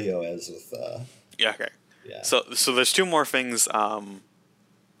Cavalier Leo is with. Yeah. Okay. Yeah. So there's two more things.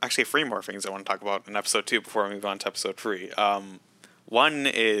 Actually, three more things I want to talk about in episode 2 before we move on to episode 3. One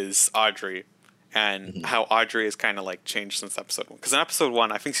is Audrey, and how Audrey has kind of like changed since episode 1. Because in episode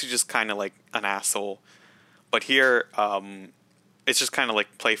 1, I think she's just kind of like an asshole, but here, it's just kind of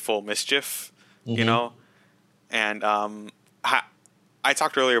like playful mischief, And I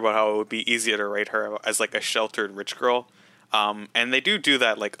talked earlier about how it would be easier to write her as like a sheltered rich girl, and they do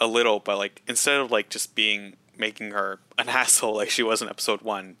that like a little, but like instead of like just making her an asshole like she was in episode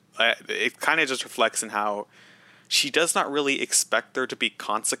 1, it kind of just reflects in how she does not really expect there to be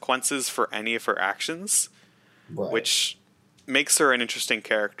consequences for any of her actions, Right. which makes her an interesting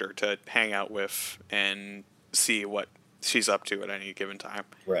character to hang out with and see what she's up to at any given time.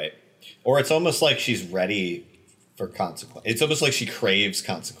 Right. Or it's almost like she's ready for consequence. It's almost like she craves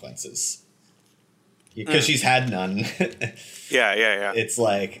consequences because she's had none. Yeah. It's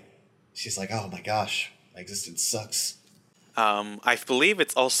like she's like, oh my gosh, my existence sucks. I believe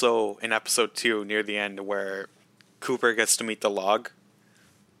it's also in episode 2 near the end where Cooper gets to meet the log.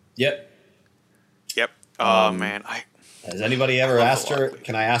 Yep. Yep. Oh man, Has anybody ever love asked the her? log.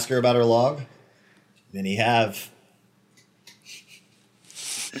 Can I ask her about her log? Many have.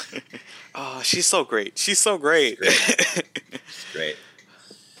 Oh, she's so great. She's so great. It's great.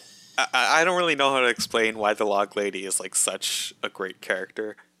 I don't really know how to explain why the log lady is like such a great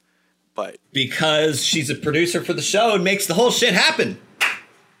character, but Because she's a producer for the show and makes the whole shit happen.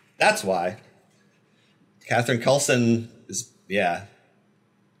 That's why. Catherine Coulson is,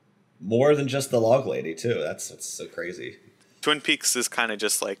 more than just the log lady, too. That's so crazy. Twin Peaks is kind of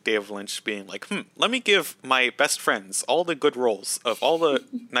just like David Lynch being like, let me give my best friends all the good roles of all the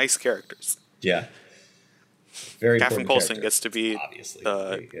nice characters. Yeah. Very Catherine important Coulson character. gets to be Obviously.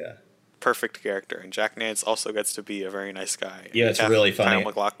 the perfect character, and Jack Nance also gets to be a very nice guy. Yeah, it's really funny. Kyle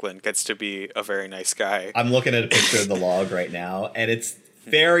MacLachlan gets to be a very nice guy. I'm looking at a picture of the log right now, and it's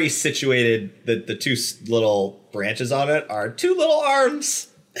very situated. The two little branches on it are two little arms.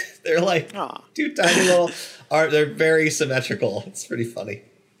 They're like Aw. two tiny little arms. They're very symmetrical. It's pretty funny.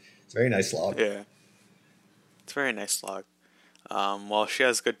 It's a very nice log. Yeah. It's a very nice log. Well, she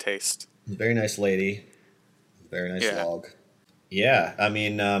has good taste. Very nice lady. Very nice Yeah. log. Yeah, I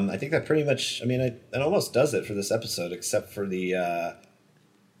mean, I think that pretty much. I mean, it almost does it for this episode, except for the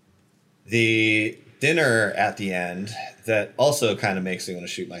dinner at the end. That also kind of makes me want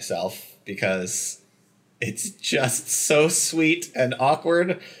to shoot myself because It's just so sweet and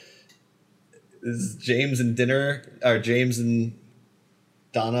awkward. This is James and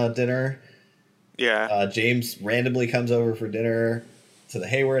Donna dinner. Yeah. James randomly comes over for dinner to the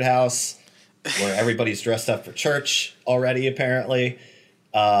Hayward house, where everybody's dressed up for church already, apparently.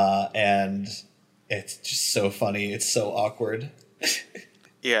 And it's just so funny. It's so awkward.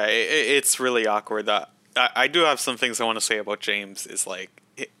 Yeah, it's really awkward. I do have some things I want to say about James. Is like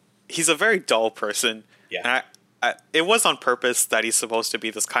he's a very dull person. Yeah. And it was on purpose that he's supposed to be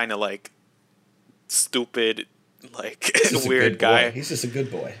this kind of like stupid, like weird guy. He's just a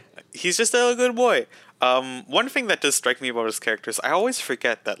good boy. He's just a good boy. One thing that does strike me about his characters, I always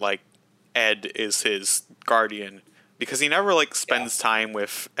forget that like Ed is his guardian because he never like spends time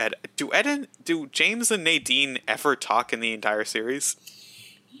with Ed. Do James and Nadine ever talk in the entire series?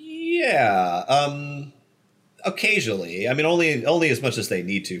 Yeah. Occasionally. I mean, only as much as they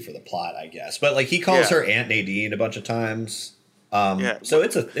need to for the plot, I guess. But like he calls her Aunt Nadine a bunch of times. So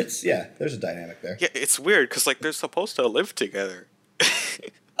there's a dynamic there. Yeah, it's weird because like they're supposed to live together.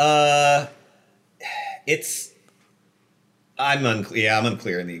 I'm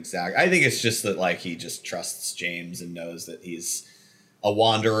unclear in the exact. I think it's just that like he just trusts James and knows that he's a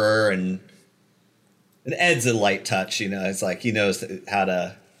wanderer, and Ed's a light touch. You know, it's like he knows how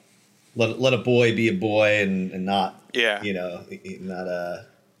to let a boy be a boy and not. Yeah. You know, not a.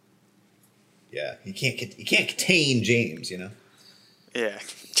 Yeah, you can't contain James. You know. Yeah,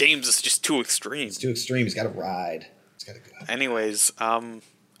 James is just too extreme. It's too extreme. He's got to ride. He's got to go. Anyways, I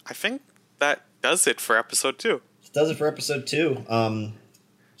think that does it for episode 2. It does it for episode 2.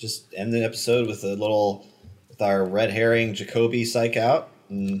 Just end the episode with our red herring Jacoby psych out.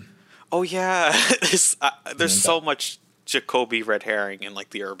 Oh yeah, there's so much Jacoby red herring in like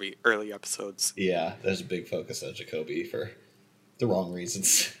the early episodes. Yeah, there's a big focus on Jacoby for the wrong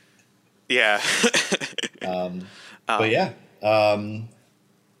reasons. Yeah. But yeah.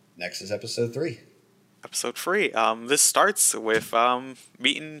 Next is episode 3. Episode 3. This starts with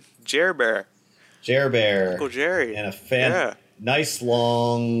meeting Jer Bear. Uncle Jerry. And a nice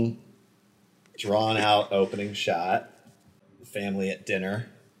long drawn out opening shot. The family at dinner.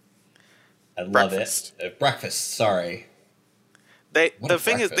 I love it. Breakfast, sorry. The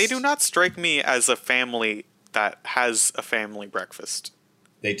thing is, they do not strike me as a family that has a family breakfast.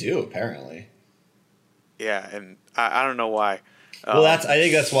 They do, apparently. Yeah, and I don't know why. Well, I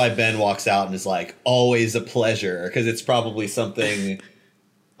think that's why Ben walks out and is like, always a pleasure, because it's probably something.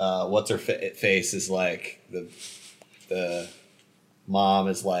 What's her face is like the mom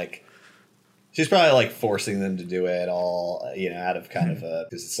is like, she's probably like forcing them to do it all, you know, out of kind of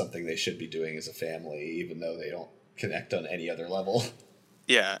because it's something they should be doing as a family, even though they don't connect on any other level.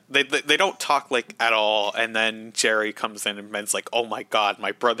 Yeah, they don't talk like at all, and then Jerry comes in and Ben's like, "Oh my God,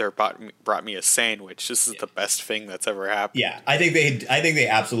 my brother brought me a sandwich. This is the best thing that's ever happened." Yeah, I think they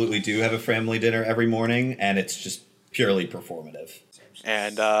absolutely do have a family dinner every morning, and it's just purely performative.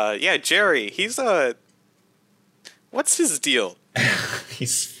 And Jerry, he's what's his deal?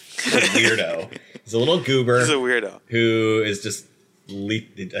 He's a weirdo. He's a little goober. He's a weirdo who is just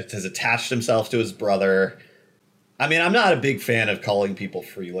has attached himself to his brother. I mean, I'm not a big fan of calling people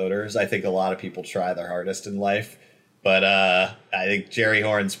freeloaders. I think a lot of people try their hardest in life. But I think Jerry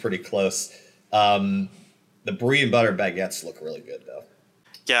Horn's pretty close. The brie and butter baguettes look really good, though.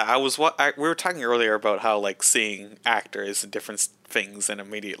 Yeah, we were talking earlier about how, like, seeing actors in different things and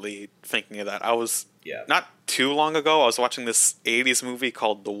immediately thinking of that. I was, not too long ago, I was watching this 80s movie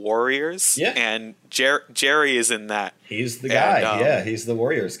called The Warriors. Yeah. And Jerry is in that. He's the guy. He's the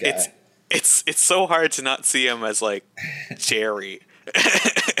Warriors guy. It's so hard to not see him as like Jerry,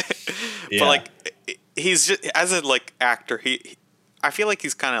 but like he's just as a like actor. I feel like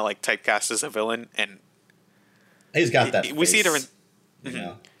he's kind of like typecast as a villain, and he's got that. We see it in, you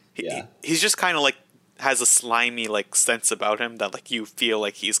know, he's just kind of like has a slimy like sense about him that like you feel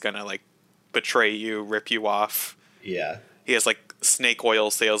like he's gonna like betray you, rip you off. Yeah, he has like snake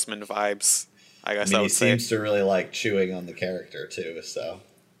oil salesman vibes. I guess I would say. He seems to really like chewing on the character too. So.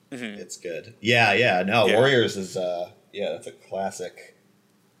 Mm-hmm. It's good. Warriors is that's a classic,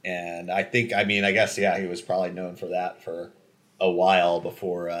 and I guess he was probably known for that for a while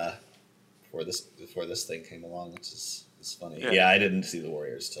before this thing came along, which is funny. Yeah, I didn't see the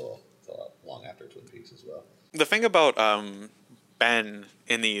Warriors till long after Twin Peaks as well. The thing about Ben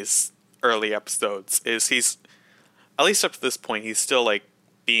in these early episodes is he's, at least up to this point, he's still like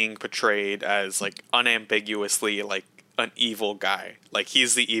being portrayed as like unambiguously like an evil guy. Like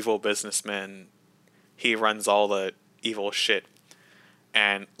he's the evil businessman. He runs all the evil shit.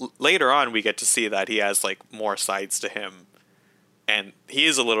 And later on we get to see that he has like more sides to him. And he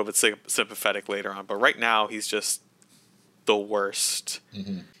is a little bit sympathetic later on, but right now he's just the worst.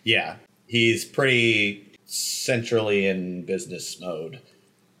 Mm-hmm. Yeah, he's pretty centrally in business mode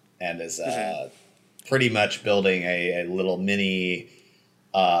and is pretty much building a little mini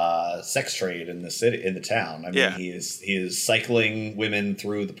sex trade in the town. I mean, he is cycling women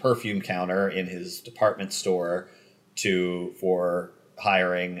through the perfume counter in his department store for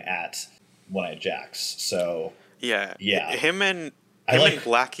hiring at One-Eyed Jacks. So yeah, him and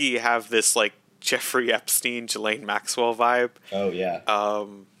Blackie have this like Jeffrey Epstein, Ghislaine Maxwell vibe. Oh yeah.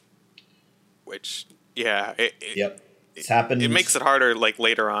 Which it's happened. It makes it harder like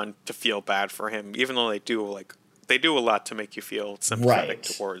later on to feel bad for him, even though they do a lot to make you feel sympathetic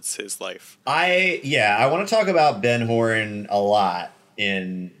towards his life. I want to talk about Ben Horne a lot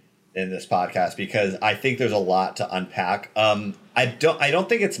in this podcast because I think there's a lot to unpack. I don't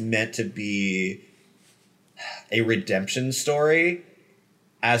think it's meant to be a redemption story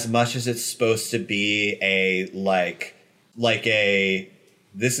as much as it's supposed to be a like a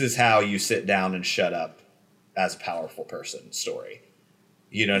this is how you sit down and shut up as a powerful person story.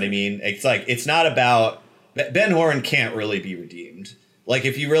 You know what I mean? It's like, it's not about Ben Horne can't really be redeemed. Like,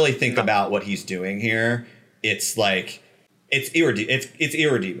 if you really think about what he's doing here, it's like it's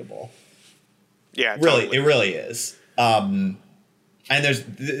irredeemable. Yeah, really, totally. it really is. And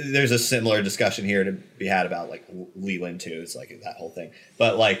there's a similar discussion here to be had about like Leland too. It's like that whole thing.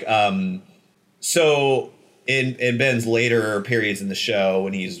 But like, so in Ben's later periods in the show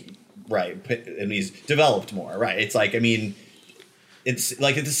when he's and he's developed more, right? It's like, I mean, it's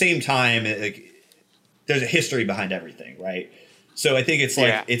like at the same time, there's a history behind everything, right? So I think it's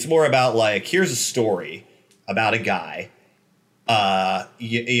like it's more about like, here's a story about a guy,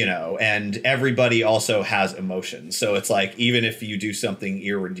 you know, and everybody also has emotions. So it's like, even if you do something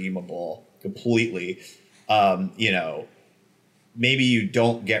irredeemable completely, you know, maybe you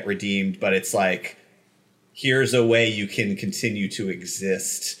don't get redeemed, but it's like, here's a way you can continue to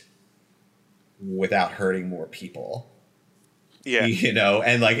exist without hurting more people. Yeah. You know,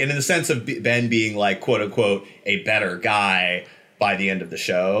 and like, and in the sense of Ben being like, quote unquote, a better guy by the end of the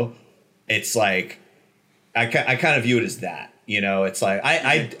show, it's like, I kind of view it as that, you know, it's like,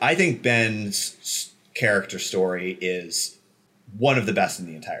 I think Ben's character story is one of the best in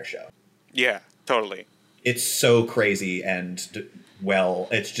the entire show. Yeah, totally. It's so crazy and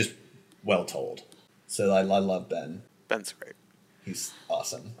it's just well told. So I love Ben. Ben's great. He's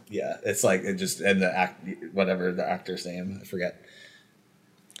awesome. Yeah, it's like and whatever the actor's name, I forget.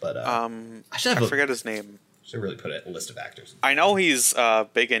 But I forget his name. Should really put a list of actors. I know he's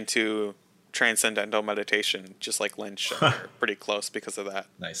big into transcendental meditation, just like Lynch. Pretty close because of that.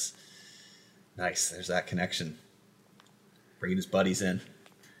 Nice. There's that connection. Bringing his buddies in.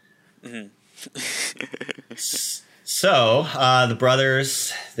 Mm-hmm. So the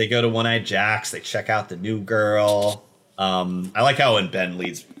brothers, they go to One-Eyed Jacks. They check out the new girl. I like how when Ben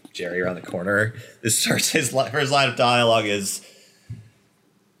leads Jerry around the corner, this starts his first line of dialogue is,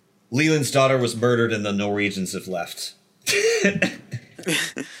 "Leland's daughter was murdered and the Norwegians have left." and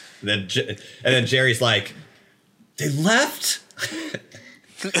then Jerry's like, "They left?"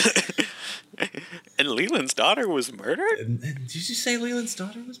 And Leland's daughter was murdered? And did you say Leland's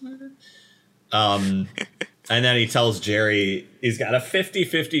daughter was murdered? And then he tells Jerry he's got a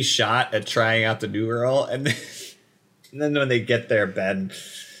 50-50 shot at trying out the new girl. And then when they get there, Ben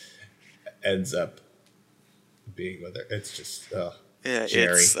ends up being with her. It's just,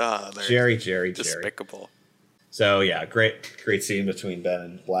 Jerry. Jerry. Despicable. So, yeah, great scene between Ben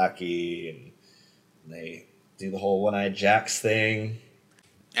and Blackie. And they do the whole One-Eyed Jacks thing.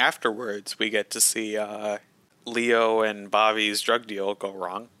 Afterwards, we get to see Leo and Bobby's drug deal go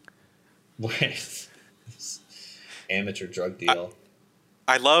wrong. Wait. Amateur drug deal.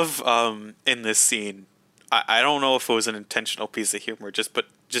 I love in this scene, I don't know if it was an intentional piece of humor,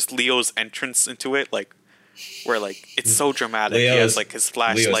 just Leo's entrance into it, like where like it's so dramatic. He has like his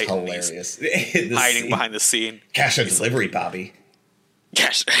flashlight and he's hiding behind the scene. Cash on delivery, Bobby.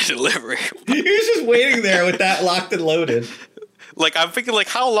 Cash on delivery. He was just waiting there with that locked and loaded. Like, I'm thinking, like,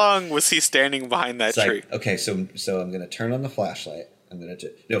 how long was he standing behind that tree? Like, okay, so I'm going to turn on the flashlight.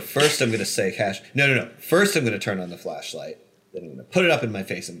 First I'm going to say cash. No. First I'm going to turn on the flashlight. Then I'm going to put it up in my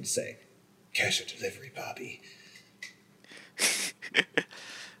face and say, "Cash or delivery, Bobby."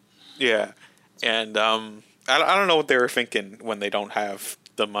 Yeah. And I don't know what they were thinking when they don't have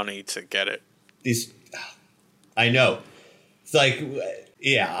the money to get it. I know. It's like,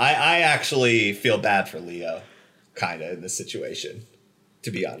 yeah, I actually feel bad for Leo. Kind of in this situation,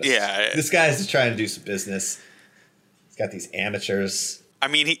 to be honest. Yeah, this guy's just trying to do some business. He's got these amateurs. I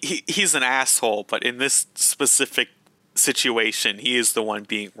mean, he's an asshole, but in this specific situation, he is the one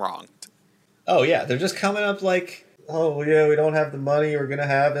being wronged. Oh yeah, they're just coming up like, oh yeah, we don't have the money. We're gonna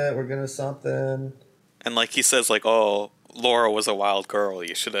have it. We're gonna something. And like he says, like, oh, Laura was a wild girl.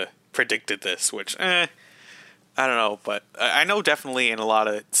 You should have predicted this. Which, I don't know. But I know definitely in a lot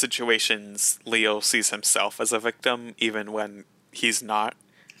of situations, Leo sees himself as a victim, even when he's not.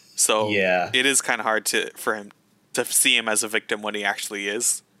 So yeah, it is kind of hard for him to see him as a victim when he actually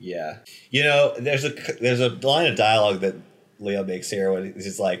is. Yeah, you know, there's a line of dialogue that Leo makes here when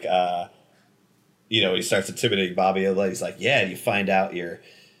he's like, you know, he starts intimidating Bobby. He's like, yeah, and you find out your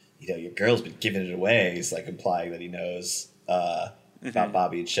girl's been giving it away. He's like implying that he knows about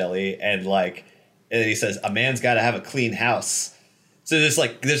Bobby and Shelley, and then he says, a man's got to have a clean house. So there's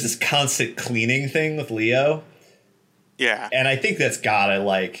this constant cleaning thing with Leo. Yeah, and I think that's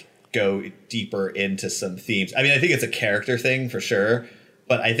gotta go deeper into some themes. I mean, I think it's a character thing for sure,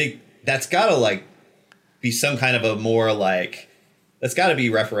 but I think that's gotta be some kind of a more that's got to be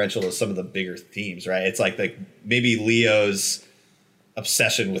referential to some of the bigger themes, right? It's like maybe Leo's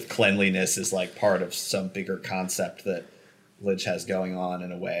obsession with cleanliness is part of some bigger concept that Lynch has going on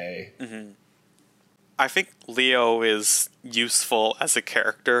in a way. Mm-hmm. I think Leo is useful as a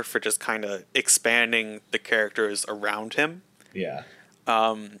character for just kind of expanding the characters around him. Yeah.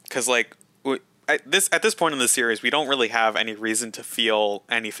 Because at this point in the series, we don't really have any reason to feel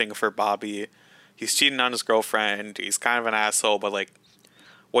anything for Bobby. He's cheating on his girlfriend. He's kind of an asshole, but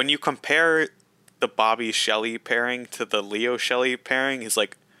when you compare the Bobby Shelley pairing to the Leo Shelley pairing, is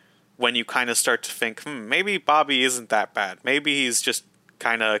when you kind of start to think, maybe Bobby isn't that bad. Maybe he's just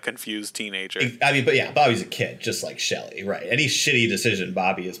kind of a confused teenager. I mean, but yeah, Bobby's a kid, just like Shelley, right? Any shitty decision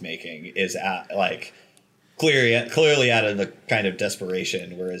Bobby is making is clearly out of the kind of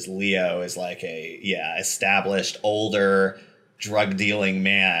desperation, whereas Leo is established, older, drug dealing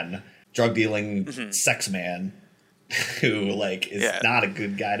sex man who is not a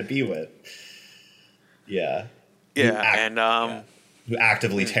good guy to be with. Yeah. Yeah, who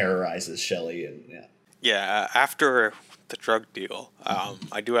actively terrorizes Shelley and after the drug deal,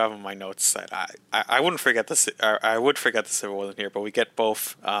 I do have in my notes that I wouldn't forget this. I would forget this if it wasn't here, but we get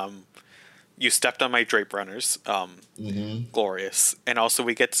both. You Stepped on My Drape Runners, glorious, and also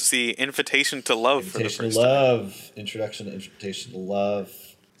we get to see Invitation to Love for the first time. Introduction to Invitation to Love.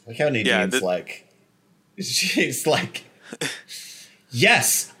 Like how Nadine's she's like,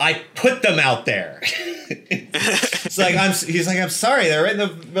 yes, I put them out there. He's like, I'm sorry, they're right in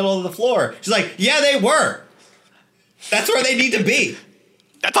the middle of the floor. She's like, yeah, they were. That's where they need to be.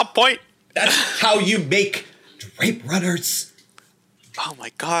 That's a point. That's how you make drape runners. Oh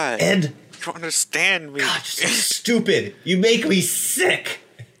my god. Ed, you don't understand me. God, you're so stupid. You make me sick.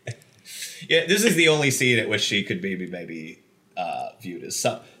 Yeah, this is the only scene at which she could maybe viewed as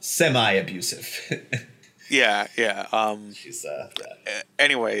semi-abusive. Yeah. She's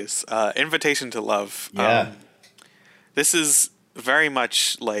anyways, Invitation to Love. Yeah. This is very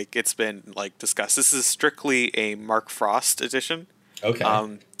much it's been discussed. This is strictly a Mark Frost edition.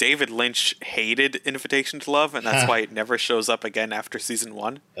 Okay. David Lynch hated Invitation to Love, and that's why it never shows up again after season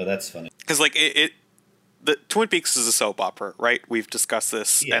 1. Oh, that's funny. Because the Twin Peaks is a soap opera, right? We've discussed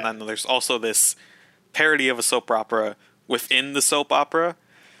this, and then there's also this parody of a soap opera within the soap opera,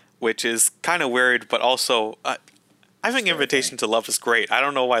 which is kind of weird, but also I think Invitation to Love is great. I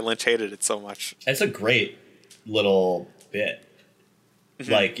don't know why Lynch hated it so much. It's a great little bit.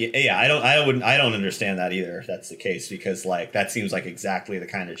 I don't understand that either if that's the case, because that seems like exactly the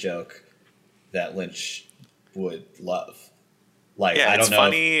kind of joke that Lynch would love. I don't know. It's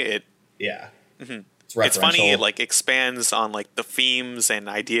funny. It's funny. It expands on the themes and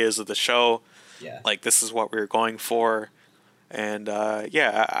ideas of the show. Yeah. This is what we were going for. And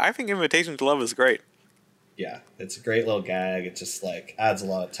I think Invitation to Love is great. Yeah, it's a great little gag. It just adds a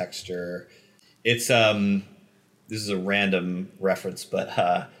lot of texture. It's this is a random reference, but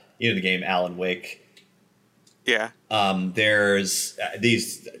the game Alan Wake. Yeah. There's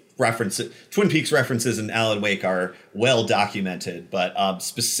these references. Twin Peaks references in Alan Wake are well documented, but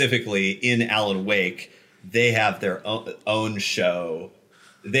specifically in Alan Wake, they have their own show.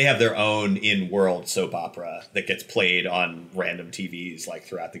 They have their own in-world soap opera that gets played on random TVs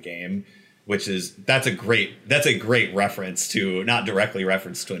throughout the game, that's a great reference to not directly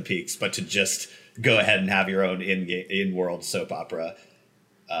reference Twin Peaks, but to just go ahead and have your own in-world soap opera.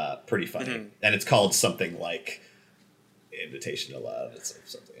 Pretty funny, and it's called something like Invitation to Love. It's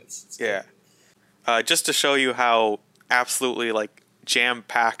something. It's just to show you how absolutely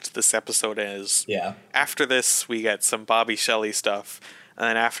jam-packed this episode is. Yeah. After this, we get some Bobby Shelley stuff. And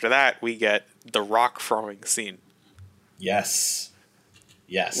then after that, we get the rock throwing scene. Yes.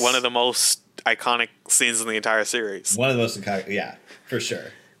 One of the most iconic scenes in the entire series. One of the most iconic, yeah, for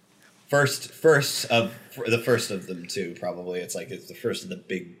sure. First of them too. Probably it's the first of the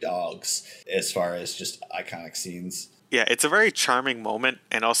big dogs as far as just iconic scenes. Yeah, it's a very charming moment,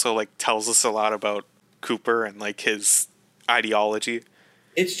 and also like tells us a lot about Cooper and like his ideology.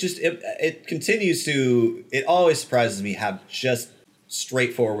 It's just it continues to. It always surprises me how just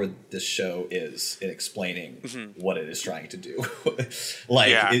straightforward this show is in explaining what it is trying to do. It's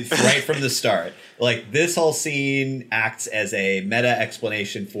right from the start. Like, this whole scene acts as a meta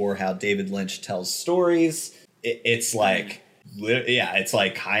explanation for how David Lynch tells stories. It's like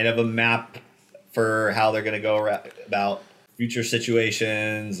kind of a map for how they're going to go about future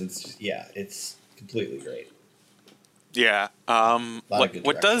situations. It's completely great. Yeah.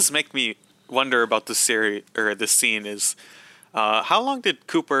 What does make me wonder about the series or this scene is how long did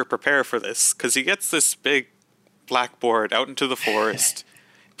Cooper prepare for this? Because he gets this big blackboard out into the forest,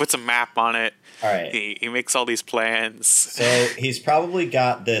 puts a map on it. All right. He makes all these plans. So he's probably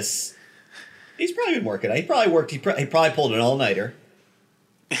got this. He's probably been working. He probably pulled an all-nighter.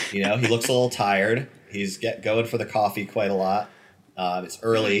 He looks a little tired. He's going for the coffee quite a lot. It's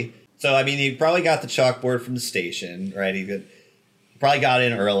early. So, I mean, he probably got the chalkboard from the station, right? He probably got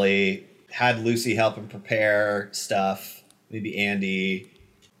in early, had Lucy help him prepare stuff. Maybe Andy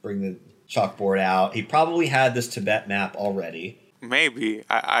bring the chalkboard out. He probably had this Tibet map already. Maybe.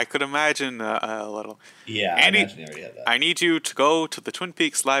 I could imagine a little. Yeah, Andy, I imagine he already had that. I need you to go to the Twin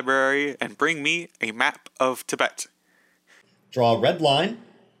Peaks library and bring me a map of Tibet. Draw a red line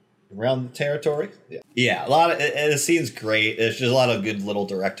around the territory. Yeah, a lot of the scene's great. There's just a lot of good little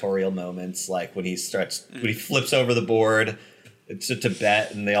directorial moments, like when he flips over the board to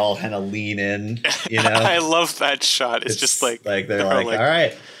Tibet and they all kind of lean in. I love that shot. It's just like they're like, all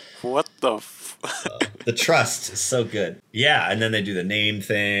right, what the. The trust is so good. Yeah, and then they do the name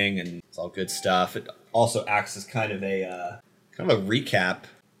thing, and it's all good stuff. It also acts as kind of a recap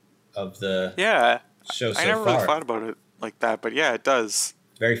of the show so far. I never really thought about it like that, but yeah, it does.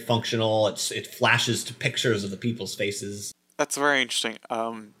 Very functional. It flashes to pictures of the people's faces. That's very interesting.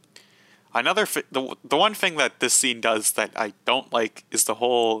 The one thing that this scene does that I don't like is the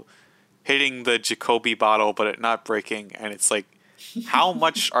whole hitting the Jacoby bottle, but it not breaking, and it's like, how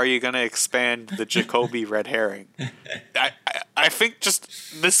much are you going to expand the Jacoby red herring? I think just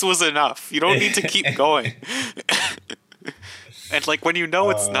this was enough. You don't need to keep going. And like when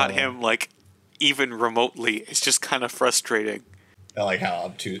it's not him, like even remotely, it's just kind of frustrating. I like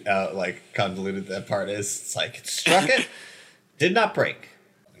how convoluted that part is. It's like, it struck it, did not break.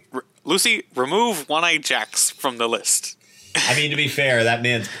 Lucy, remove One-Eyed Jacks from the list. I mean, to be fair, that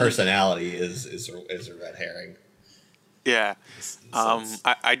man's personality is a red herring. Yeah.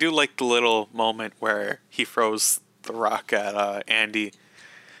 I do like the little moment where he throws the rock at Andy,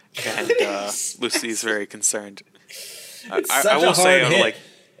 and Lucy's very concerned. I will say, hit.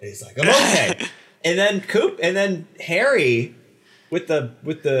 He's like, I'm okay. And then Harry with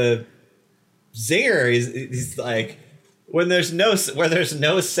the zinger, he's like, where there's no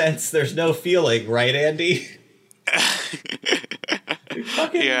sense, there's no feeling, right, Andy?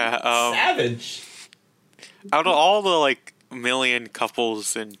 Fucking savage. Out of all the million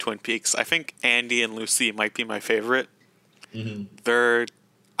couples in Twin Peaks, I think Andy and Lucy might be my favorite. Mm-hmm.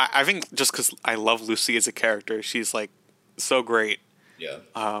 I think just because I love Lucy as a character, she's so great. Yeah.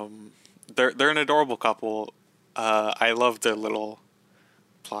 They're an adorable couple. I love their little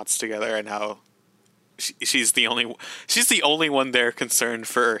plots together and how she's the only one there concerned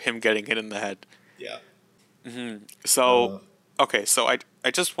for him getting hit in the head. Yeah. Mm-hmm. So okay, so I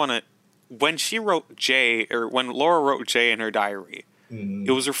just want to. When she wrote Jay, or when Laura wrote Jay in her diary,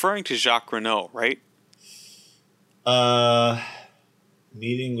 it was referring to Jacques Renault, right?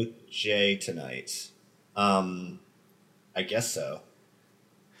 Meeting with Jay tonight. I guess so.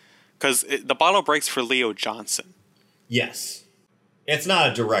 Because the bottle breaks for Leo Johnson. Yes. It's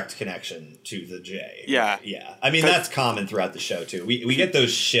not a direct connection to the Jay. Yeah. Yeah. I mean, that's common throughout the show, too. We get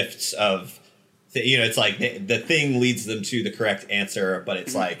those shifts of, it's like the thing leads them to the correct answer, but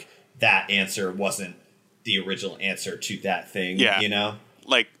it's like, that answer wasn't the original answer to that thing,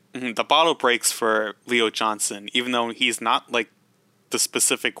 the bottle breaks for Leo Johnson, even though he's not the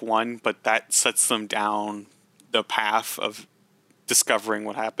specific one, but that sets them down the path of discovering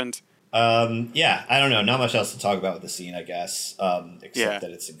what happened. I don't know. Not much else to talk about with the scene, I guess, except that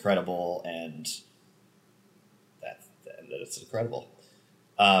it's incredible and that it's incredible.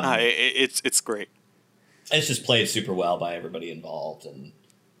 It's great. It's just played super well by everybody involved and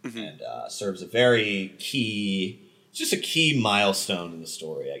serves a very key, just a key milestone in the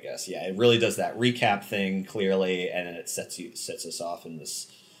story, I guess. Yeah, it really does that recap thing clearly, and then it sets us off in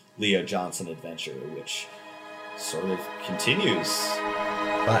this Leo Johnson adventure, which sort of continues.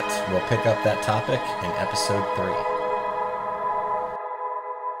 But we'll pick up that topic in episode 3.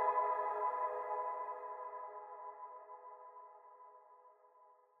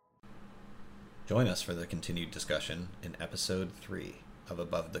 Join us for the continued discussion in episode 3 of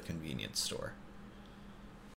Above the Convenience Store.